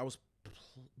would say I was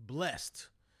blessed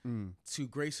to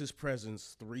grace his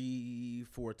presence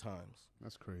 3-4 times.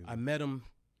 That's crazy. I met him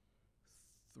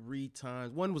 3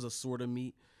 times. One was a sort of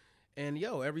meet. And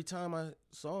every time I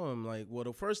saw him, like, well,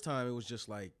 the first time it was just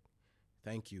like,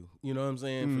 thank you. You know what I'm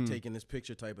saying? For taking this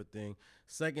picture type of thing.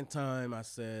 Second time I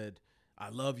said, I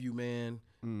love you, man.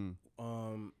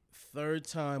 Third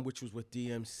time, which was with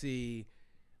DMC,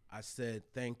 I said,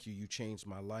 thank you. You changed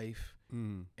my life.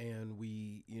 And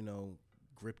we,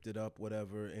 gripped it up,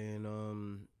 whatever,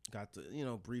 and got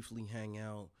to, briefly hang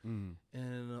out. And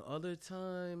the other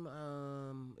time,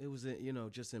 it was,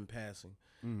 just in passing.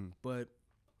 But,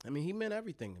 I mean, he meant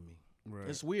everything to me. Right.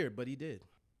 It's weird, but he did.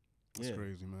 That's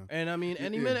crazy, man. And I mean,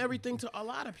 and he meant everything to a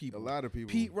lot of people. A lot of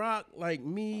people. Pete Rock, like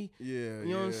me. Yeah. You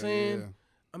know what I'm saying? Yeah.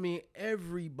 I mean,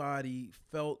 everybody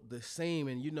felt the same.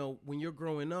 And, when you're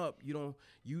growing up, you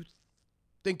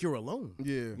think you're alone.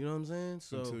 Yeah. You know what I'm saying?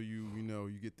 So until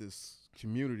you get this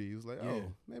community. It's like, oh,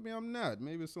 maybe I'm not.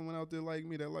 Maybe there's someone out there like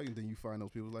me that like it. Then you find those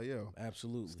people like, yo.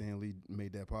 Absolutely. Stan Lee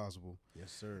made that possible.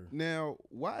 Yes, sir. Now,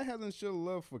 why hasn't your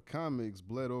love for comics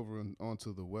bled over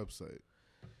onto the website?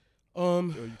 Are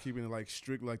you keeping it like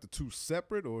strict, like the two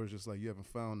separate, or is just like you haven't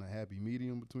found a happy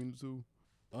medium between the two?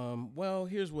 Well,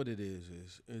 here's what it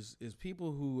is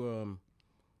people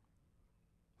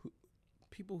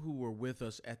who were with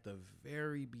us at the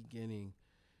very beginning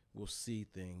will see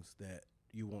things that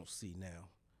you won't see now.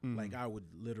 Like I would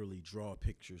literally draw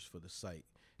pictures for the site,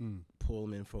 pull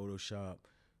them in Photoshop,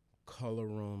 color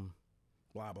them,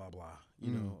 blah blah blah.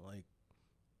 You know, like,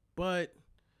 but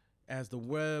as the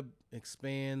web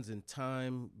expands and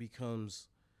time becomes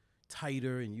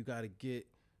tighter and you got to get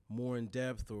more in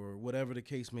depth or whatever the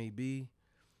case may be,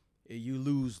 you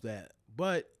lose that.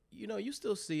 But, you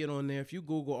still see it on there. If you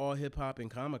Google All Hip Hop and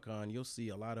Comic-Con, you'll see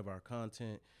a lot of our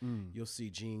content. You'll see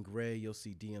Jean Grey. You'll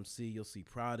see DMC. You'll see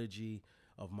Prodigy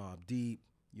of Mobb Deep.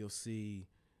 You'll see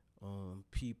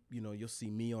you'll see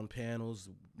me on panels,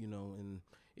 and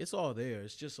it's all there.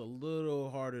 It's just a little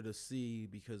harder to see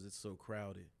because it's so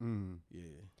crowded.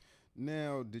 Yeah.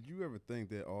 Now, did you ever think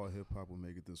that all hip hop would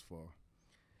make it this far?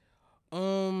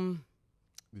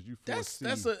 Did you foresee?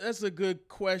 That's a good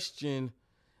question.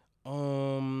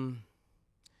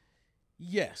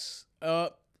 Yes.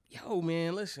 Yo,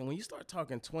 man, listen. When you start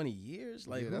talking 20 years,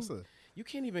 like you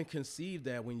can't even conceive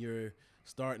that when you're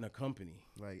starting a company.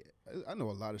 Like I know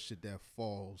a lot of shit that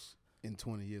falls in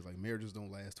 20 years. Like marriages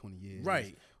don't last 20 years.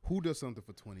 Right. Who does something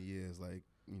for 20 years? Like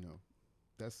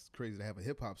that's crazy to have a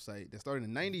hip hop site that started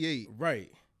in '98.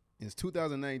 Right. And it's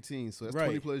 2019, so that's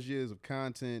 20 plus years of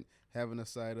content, having a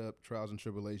site up, trials and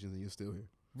tribulations, and you're still here.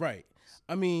 Right.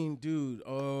 I mean, dude,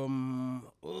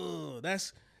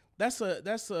 that's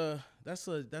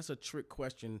a trick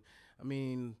question. I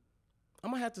mean,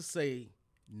 I'm gonna have to say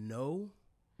no,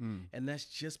 and that's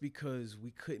just because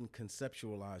we couldn't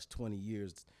conceptualize 20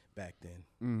 years back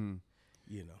then.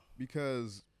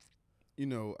 Because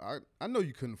I know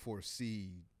you couldn't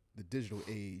foresee the digital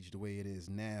age the way it is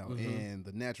now, and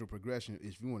the natural progression.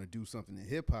 If you want to do something in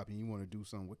hip hop and you want to do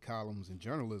something with columns and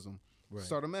journalism,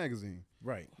 start a magazine.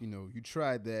 Right. You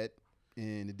tried that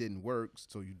and it didn't work,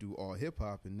 so you do all hip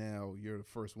hop, and now you're the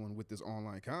first one with this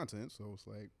online content. So it's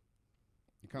like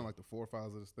you're kind of like the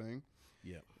forefathers of this thing.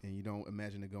 Yep. And you don't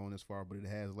imagine it going this far, but it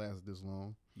has lasted this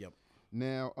long. Yep.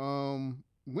 Now,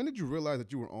 when did you realize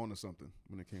that you were on to something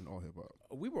when it came to all hip hop?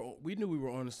 We knew we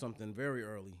were on to something very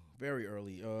early.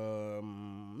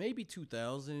 Maybe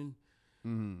 2000.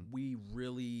 We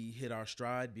really hit our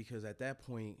stride because at that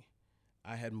point,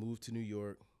 I had moved to New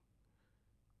York.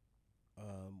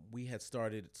 We had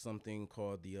started something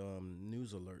called the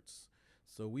News Alerts.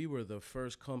 So we were the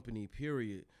first company,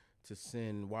 period, to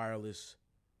send wireless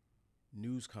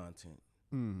news content.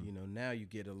 You know, now you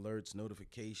get alerts,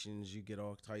 notifications, you get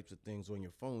all types of things on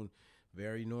your phone.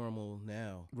 Very normal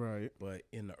now. Right. But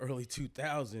in the early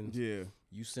 2000s, Yeah.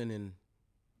 you sending,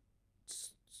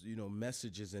 you know,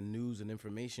 messages and news and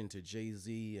information to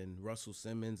Jay-Z and Russell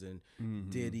Simmons and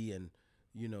Diddy and,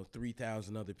 you know,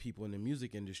 3,000 other people in the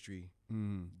music industry.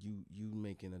 You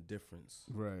making a difference.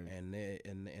 Right. And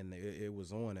it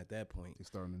was on at that point. They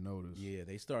starting to notice. Yeah,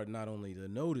 they started not only to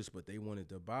notice, but they wanted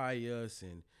to buy us.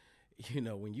 And, you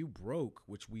know, when you broke,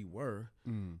 which we were,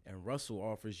 and Russell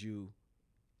offers you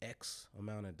X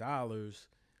amount of dollars,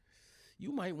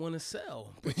 you might want to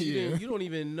sell. But you don't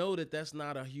even know that that's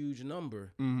not a huge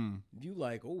number. You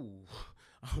like, oh,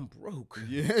 I'm broke.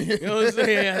 Yeah. You know what I'm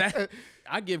saying?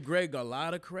 I give Greg a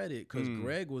lot of credit because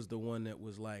Greg was the one that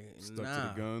was like, Stuck to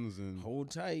nah, the guns and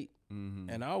hold tight.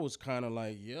 And I was kind of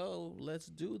like, yo, let's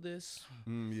do this.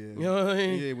 yeah. You know what I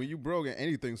mean? Yeah, when you broke,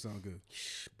 anything sound good.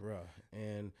 Bruh.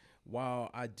 And while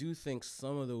I do think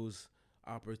some of those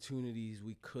opportunities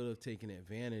we could have taken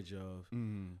advantage of,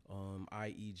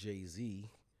 i.e. Jay-Z,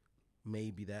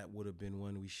 maybe that would have been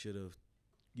one we should have,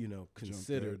 you know,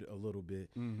 considered a little bit.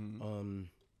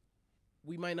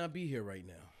 We might not be here right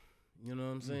now. You know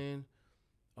what I'm saying?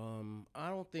 I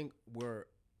don't think we're,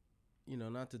 you know,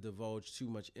 not to divulge too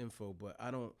much info, but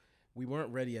we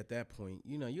weren't ready at that point.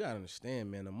 You know, you gotta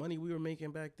understand, man, the money we were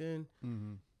making back then,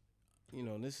 you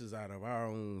know, this is out of our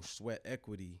own sweat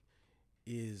equity,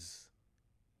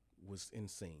 was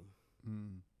insane.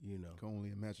 You know, Can only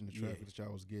imagine the traffic that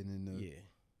y'all was getting in the. yeah.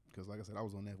 Because like I said, I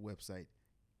was on that website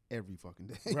every fucking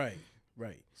day.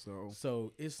 Right.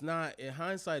 So it's not, in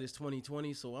hindsight, it's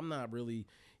 2020. So I'm not really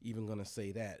even gonna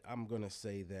say that. I'm gonna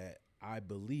say that I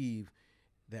believe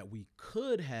that we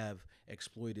could have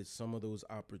exploited some of those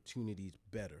opportunities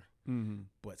better,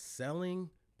 but selling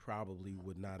probably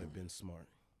would not have been smart.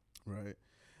 right.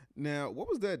 Now, what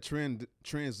was that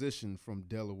transition from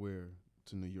Delaware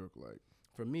to New York like?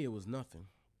 For me, it was nothing.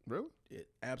 Really? It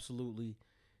absolutely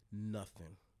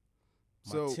nothing.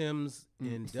 My So- Timbs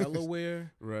in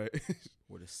Delaware Right.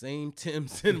 were the same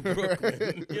Timbs in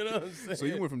Brooklyn. You know what I'm saying? So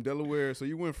you went from Delaware. So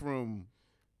you went from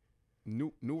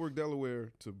Newark,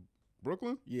 Delaware to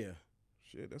Brooklyn. Yeah.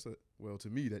 Shit, to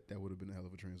me that would have been a hell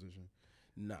of a transition.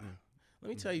 Nah. Let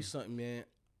me tell you something, man.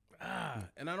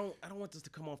 And I don't want this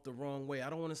to come off the wrong way. I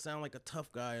don't want to sound like a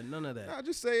tough guy or none of that. Nah,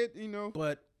 just say it. You know.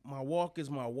 But my walk is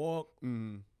my walk.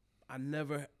 I've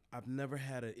never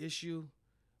had an issue.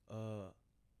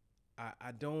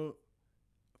 I don't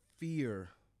fear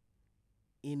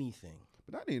anything.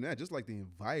 But not even that. Just like the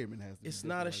environment has to. It's be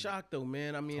not a different, shock though,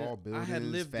 man. I mean, like, tall buildings, I had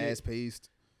lived fast paced.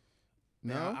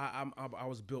 No. I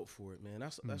was built for it, man.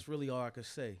 That's really all I could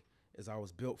say is I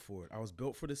was built for it. I was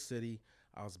built for the city.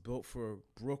 I was built for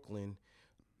Brooklyn.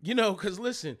 You know, because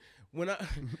listen,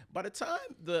 by the time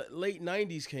the late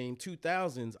 90s came,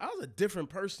 2000s, I was a different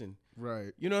person.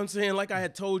 Right. You know what I'm saying? Like I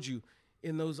had told you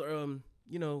in those,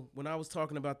 you know, when I was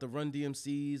talking about the Run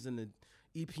DMCs and the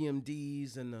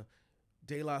EPMDs and the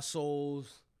De La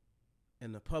Souls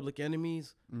and the Public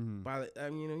Enemies, you know,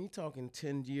 you're talking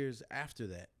 10 years after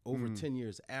that, over 10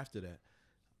 years after that,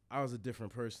 I was a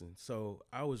different person. So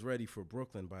I was ready for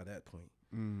Brooklyn by that point.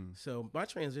 So my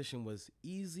transition was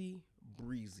easy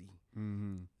breezy,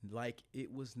 like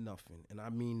it was nothing. And I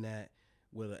mean that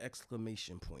with an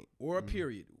exclamation point or a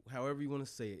period, however you want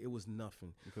to say it. It was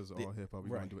nothing. Because all hip hop, we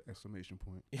want to do an exclamation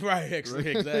point. Right,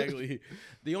 exactly.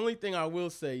 The only thing I will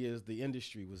say is the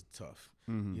industry was tough.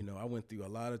 You know, I went through a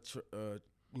lot of,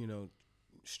 you know,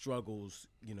 struggles,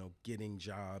 you know, getting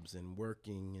jobs and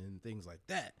working and things like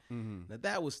that. Now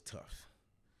that was tough.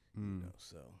 You know,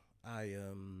 so I,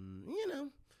 you know,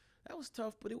 that was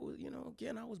tough, but it was, you know,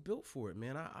 again, I was built for it,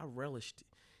 man. I relished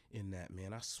in that,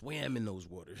 man. I swam in those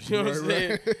waters. You know what I'm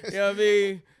saying? You know what I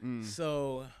mean?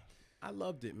 So I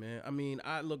loved it, man. I mean,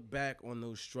 I look back on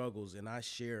those struggles and I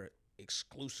share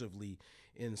exclusively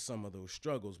in some of those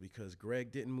struggles because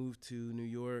Greg didn't move to New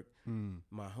York.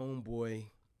 My homeboy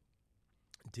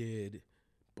did,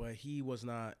 but he was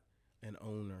not an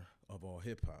owner of all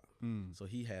hip hop. So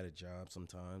he had a job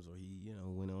sometimes, or he, you know,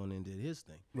 went on and did his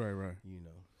thing. Right. You know,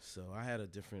 so I had a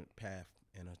different path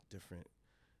and a different,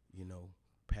 you know,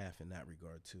 path in that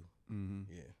regard too.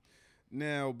 Yeah.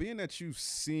 Now, being that you've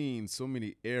seen so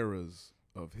many eras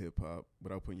of hip hop,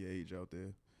 without putting your age out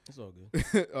there, It's all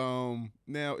good.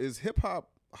 now is hip hop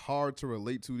hard to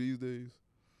relate to these days?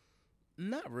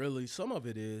 Not really. Some of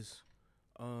it is.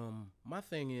 My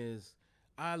thing is,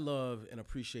 I love and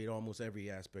appreciate almost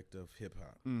every aspect of hip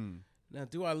hop. Now,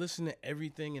 do I listen to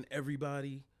everything and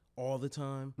everybody all the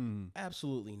time?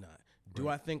 Absolutely not. Do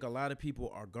I think a lot of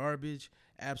people are garbage?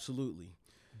 Absolutely.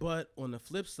 But on the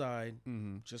flip side,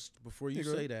 just before you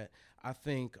say that, I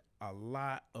think a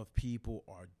lot of people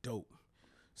are dope.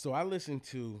 So I listen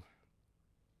to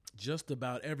just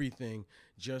about everything,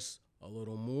 just a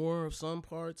little more of some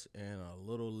parts and a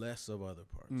little less of other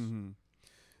parts.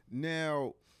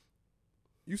 Now,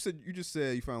 you just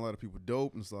said you find a lot of people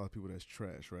dope and a lot of people that's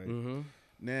trash, right?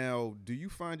 Now, do you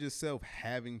find yourself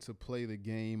having to play the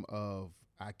game of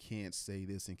I can't say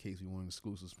this in case we want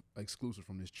exclusive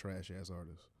from this trash ass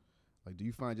artist? Like, do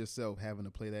you find yourself having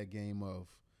to play that game of,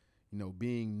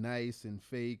 being nice and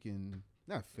fake and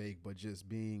not fake, but just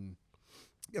being,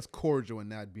 I guess, cordial and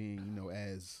not being,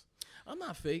 as. I'm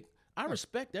not fake. I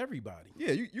respect everybody.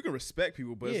 Yeah, you can respect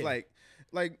people, but it's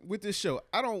like with this show,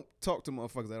 I don't talk to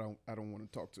motherfuckers I don't want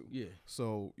to talk to. Yeah.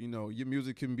 So, your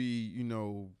music can be,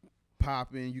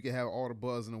 popping. You can have all the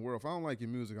buzz in the world. If I don't like your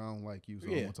music, I don't like you, so I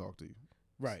don't want to talk to you.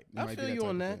 Right. I feel you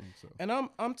on that. And I'm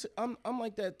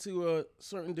like that to a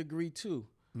certain degree too.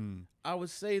 I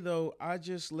would say though, I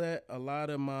just let a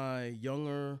lot of my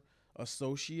younger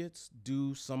associates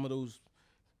do some of those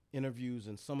interviews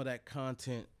and some of that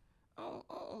content. I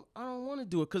don't want to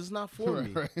do it because it's not for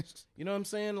me. Right. You know what I'm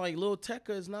saying? Like Lil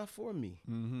Tecca is not for me.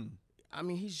 I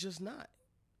mean, he's just not,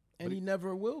 and he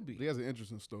never will be. He has an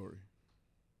interesting story.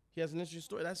 He has an interesting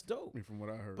story. That's dope. I mean, from what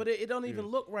I heard. But it don't even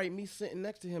look right, me sitting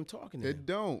next to him talking to him. It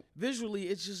don't. Visually,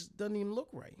 it just doesn't even look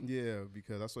right. Yeah,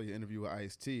 because I saw your interview with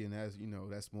Ice-T, and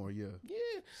that's more your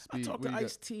I talked to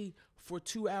Ice-T for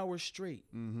 2 hours straight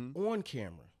on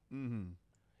camera. And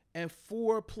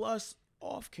 4+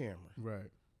 off camera. Right.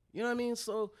 You know what I mean?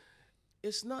 So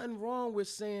it's nothing wrong with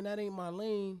saying that ain't my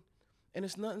lane. And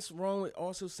it's nothing wrong with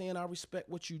also saying I respect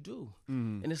what you do.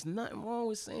 And it's nothing wrong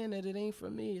with saying that it ain't for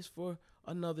me. It's for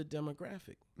another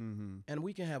demographic. And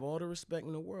we can have all the respect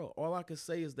in the world. All I can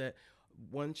say is that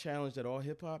one challenge that all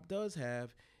hip hop does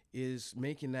have is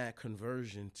making that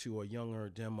conversion to a younger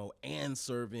demo and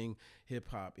serving hip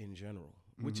hop in general,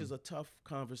 which is a tough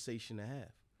conversation to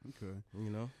have. Okay.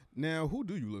 Now, who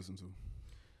do you listen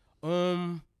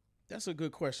to? That's a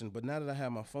good question. But now that I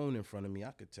have my phone in front of me,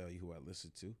 I could tell you who I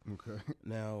listen to. Okay.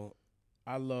 Now,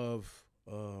 I love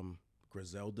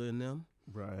Griselda and them.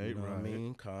 Right, you know what I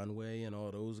mean? Conway and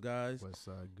all those guys.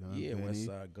 Westside Gun. Yeah, Benny.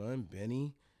 Westside Gun,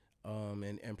 Benny.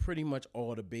 And pretty much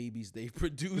all the babies they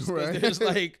produced. Right. There's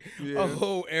like a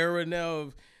whole era now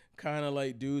of kind of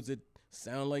like dudes that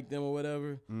sound like them or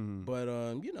whatever. But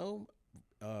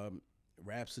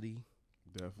Rhapsody,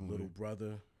 definitely, Little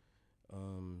Brother,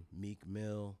 Meek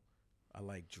Mill. I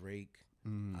like Drake.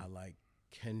 I like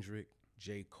Kendrick,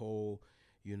 J. Cole,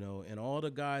 and all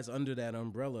the guys under that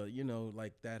umbrella,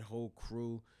 like that whole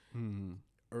crew,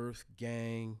 Earth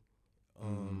Gang.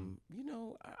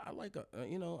 I like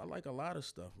a lot of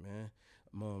stuff, man.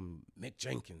 Mick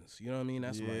Jenkins, you know what I mean?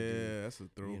 That's my dude. Yeah, that's a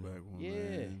throwback one,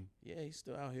 man. Yeah, he's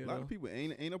still out here. A lot of people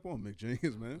ain't up on Mick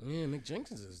Jenkins, man. Yeah, Mick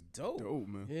Jenkins is dope. Dope,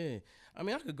 man. Yeah, I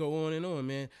mean, I could go on and on,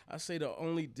 man. I say the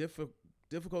only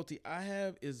difficulty I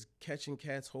have is catching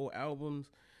cats' whole albums.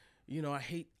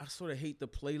 I sort of hate the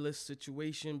playlist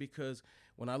situation because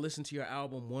when I listen to your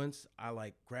album once, I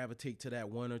like gravitate to that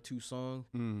one or two songs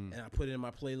and I put it in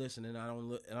my playlist, and then I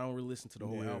don't really listen to the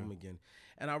whole album again.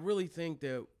 And I really think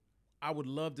that I would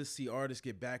love to see artists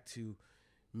get back to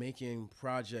making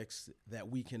projects that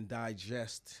we can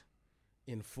digest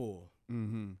in full.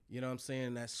 You know what I'm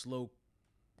saying? That slow,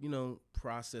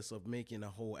 process of making a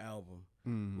whole album.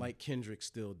 Like Kendrick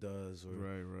still does, or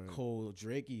right. Cole,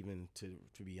 Drake even,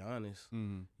 to be honest,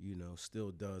 still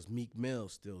does. Meek Mill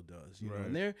still does, know,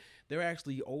 and they're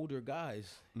actually older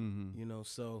guys,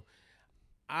 so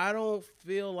I don't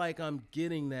feel like I'm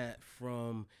getting that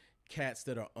from cats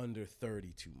that are under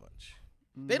 30 too much.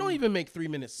 They don't even make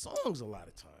 3-minute songs a lot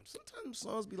of times. Sometimes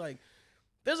songs be like,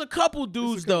 there's a couple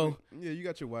dudes though. Yeah, you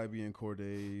got your YBN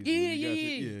Cordays.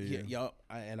 Yeah.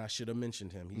 And I should have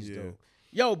mentioned him. He's dope.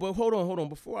 Yo, but hold on.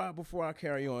 Before I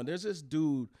carry on, there's this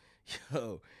dude.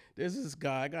 There's this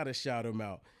guy. I gotta shout him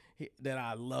out that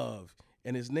I love,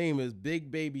 and his name is Big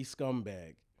Baby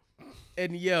Scumbag.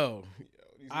 And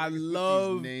I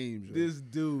love this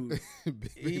dude.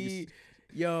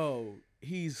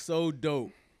 He's so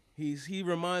dope. He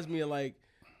reminds me of like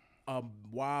a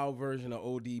wild version of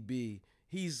ODB.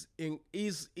 He's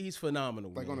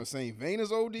phenomenal. Like man. On the same vein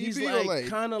as ODB? He's like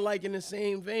kind of like in the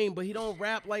same vein, but he don't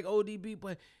rap like ODB.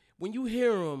 But when you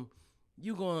hear him,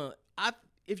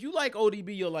 if you like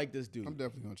ODB, you'll like this dude. I'm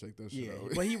definitely gonna check that shit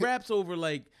out. But he raps over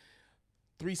like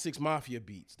 3 6 Mafia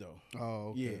beats though.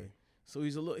 Oh, okay. Yeah. So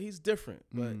he's different,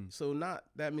 but so not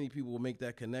that many people will make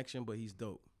that connection, but he's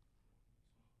dope.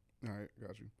 All right,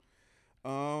 got you.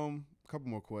 Couple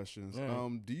more questions.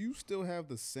 Right. Do you still have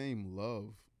the same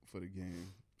love for the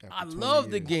game I After 20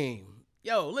 love the years. game.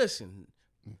 Yo, listen.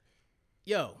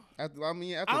 Yo, After I'm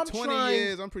 20 trying-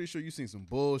 years, I'm pretty sure you've seen some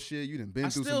bullshit. You done been I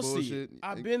through still some see bullshit. it.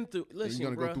 I've been through. Listen,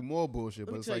 you're gonna bruh, go through more bullshit, let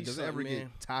but me it's tell like, you does it ever something, get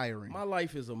man. tiring? My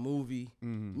life is a movie.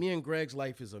 Me and Greg's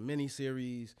life is a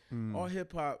miniseries. All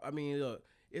hip hop. I mean, look,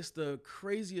 it's the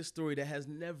craziest story that has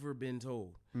never been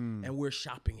told, and we're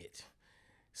shopping it.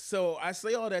 So I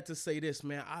say all that to say this,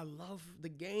 man. I love the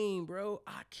game, bro.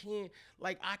 I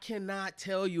cannot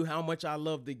tell you how much I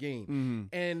love the game.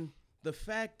 And the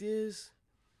fact is,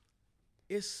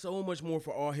 it's so much more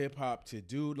for all hip hop to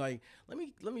do. Like,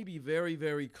 let me be very,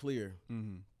 very clear.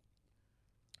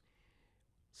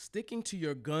 Sticking to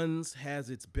your guns has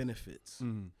its benefits.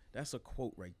 That's a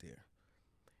quote right there.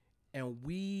 And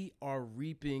we are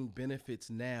reaping benefits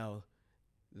now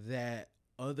that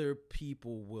other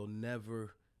people will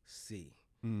never see.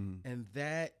 And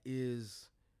that is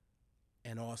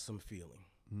an awesome feeling.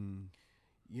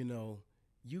 You know,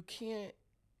 you can't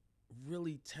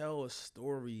really tell a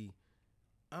story.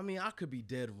 I mean, I could be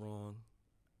dead wrong,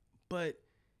 but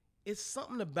it's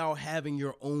something about having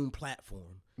your own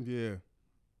platform. Yeah.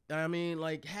 I mean,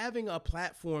 like having a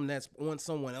platform that's on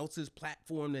someone else's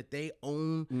platform that they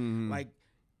own, like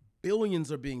billions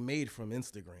are being made from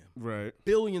Instagram. Right.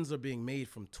 Billions are being made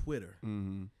from Twitter.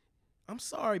 I'm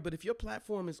sorry, but if your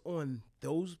platform is on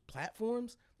those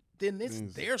platforms, then it's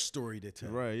their story to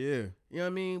tell. Right, yeah. You know what I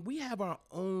mean? We have our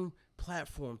own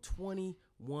platform,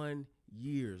 21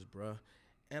 years, bruh.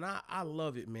 And I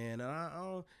love it, man.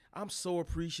 And I'm so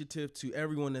appreciative to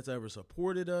everyone that's ever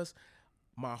supported us.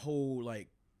 My whole, like,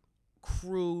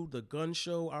 crew, the Gun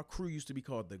Show. Our crew used to be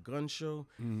called the Gun Show.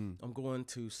 I'm going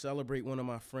to celebrate one of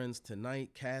my friends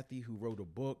tonight, Kathy, who wrote a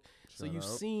book. So you've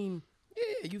seen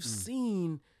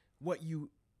what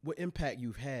impact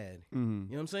you've had. You know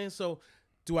what I'm saying? So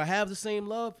do I have the same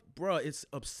love? Bruh, it's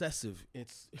obsessive.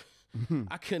 It's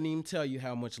I couldn't even tell you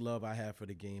how much love I have for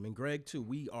the game. And Greg, too,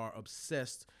 we are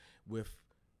obsessed with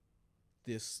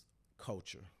this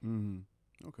culture.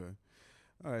 Okay.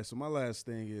 All right, so my last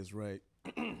thing is, right,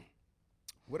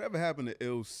 whatever happened to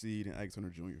Ill Seed and Ike Turner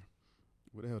Jr.?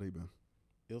 Where the hell they been?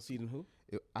 Ill Seed and who?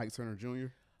 Ike Turner Jr.?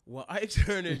 Well, Ike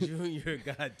Turner Jr.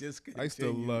 got discontinued. I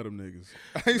still love them niggas.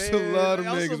 I used to love them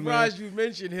I'm niggas, man. surprised you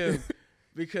mentioned him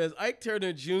because Ike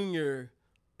Turner Jr.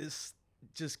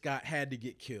 had to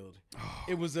get killed.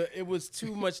 It was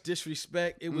too much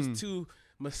disrespect. It was too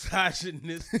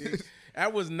misogynistic.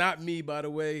 That was not me, by the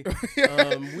way.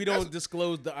 We don't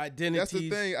disclose the identities. That's the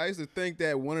thing. I used to think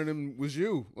that one of them was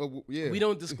you. Well, yeah. We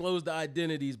don't disclose the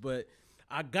identities, but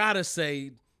I gotta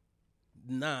say,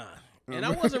 nah. And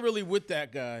I wasn't really with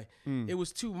that guy. It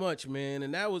was too much, man.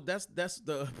 And that's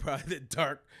the probably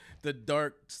the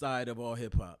dark side of all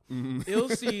hip hop. Ill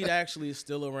Seed actually is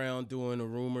still around doing the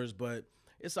rumors, but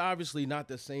it's obviously not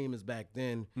the same as back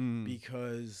then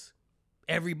because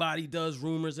everybody does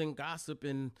rumors and gossip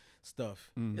and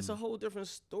stuff. It's a whole different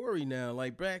story now.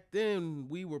 Like back then,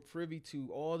 we were privy to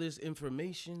all this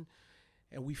information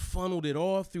and we funneled it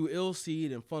all through Ill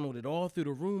Seed and funneled it all through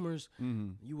the rumors.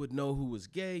 You would know who was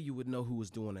gay. You would know who was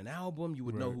doing an album. You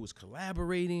would know who was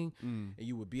collaborating. And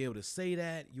you would be able to say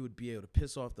that. You would be able to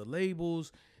piss off the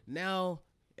labels. Now,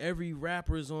 every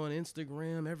rapper's on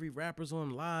Instagram. Every rapper's on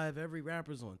live. Every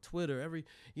rapper's on Twitter.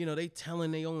 They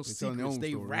telling their own secrets.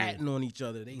 They ratting on each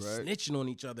other. They snitching on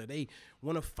each other. They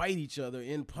want to fight each other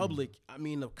in public. I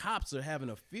mean, the cops are having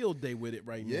a field day with it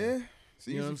right now. Yeah.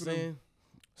 You know what I'm saying?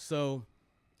 So...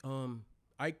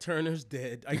 Ike Turner's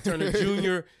dead. Ike Turner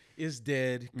Jr. is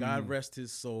dead. God rest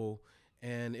his soul.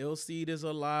 And Ill Seed is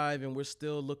alive, and we're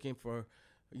still looking for,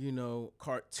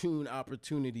 cartoon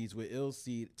opportunities with Ill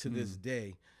Seed to this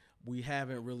day. We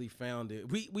haven't really found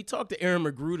it. We talked to Aaron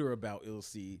Magruder about Ill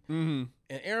Seed, and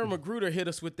Aaron Magruder hit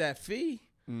us with that fee.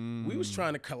 We was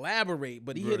trying to collaborate,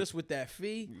 but he hit us with that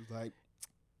fee. He was like,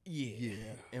 yeah.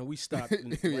 And we stopped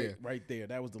right there.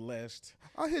 That was the last.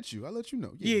 I'll hit you. I'll let you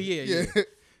know. Yeah.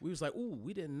 We was like, ooh,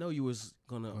 we didn't know you was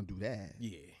gonna do that.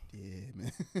 Yeah,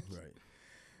 man. Right.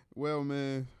 Well,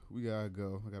 man, we gotta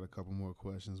go. I got a couple more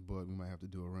questions, but we might have to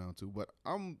do a round two. But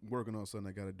I'm working on something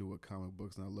I got to do with comic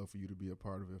books, and I'd love for you to be a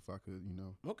part of it if I could,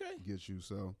 okay, get you.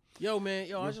 So, man,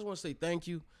 I just want to say thank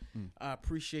you. I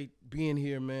appreciate being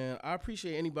here, man. I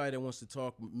appreciate anybody that wants to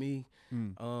talk with me.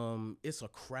 It's a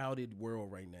crowded world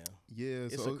right now. Yeah,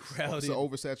 it's a crowded. It's an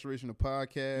oversaturation of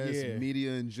podcasts,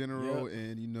 media in general,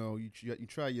 and you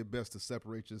try your best to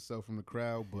separate yourself from the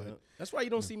crowd, but that's why you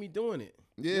don't see me doing it.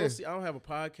 Yeah, I don't have a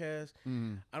podcast.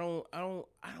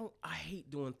 I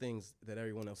hate doing things that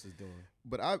everyone else is doing.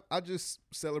 But I just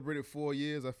celebrated 4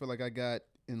 years. I feel like I got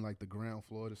in like the ground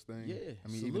floor of this thing. Yeah, I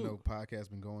mean, even though podcast's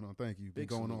been going on, thank you, been Big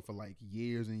going salute. on for like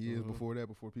years and years before that,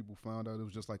 before people found out it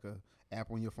was just like a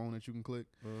app on your phone that you can click.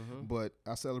 But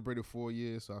I celebrated 4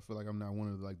 years, so I feel like I'm not one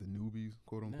of like the newbies,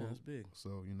 quote unquote. that's big.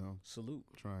 So, you know, Salute.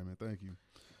 trying, man. Thank you.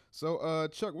 So,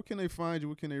 Chuck, where can they find you?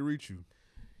 Where can they reach you?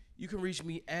 You can reach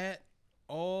me at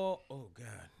all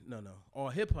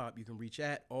hip hop. You can reach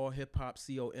at all hip hop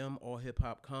com,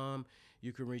 allhiphop.com.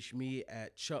 You can reach me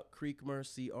at Chuck Creekmur,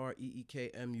 CREEKMUR,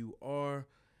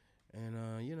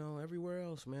 and you know, everywhere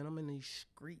else, man. I'm in these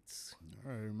streets.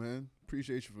 All right, man.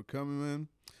 Appreciate you for coming, man.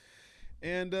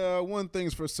 And one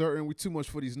thing's for certain, we too much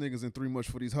for these niggas and three much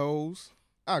for these hoes.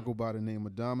 I go by the name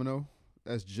of Domino.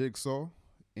 That's Jigsaw,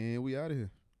 and we out of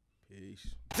here. Peace.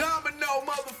 Domino,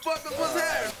 motherfuckers, what's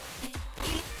happening?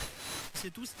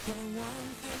 C'est tout.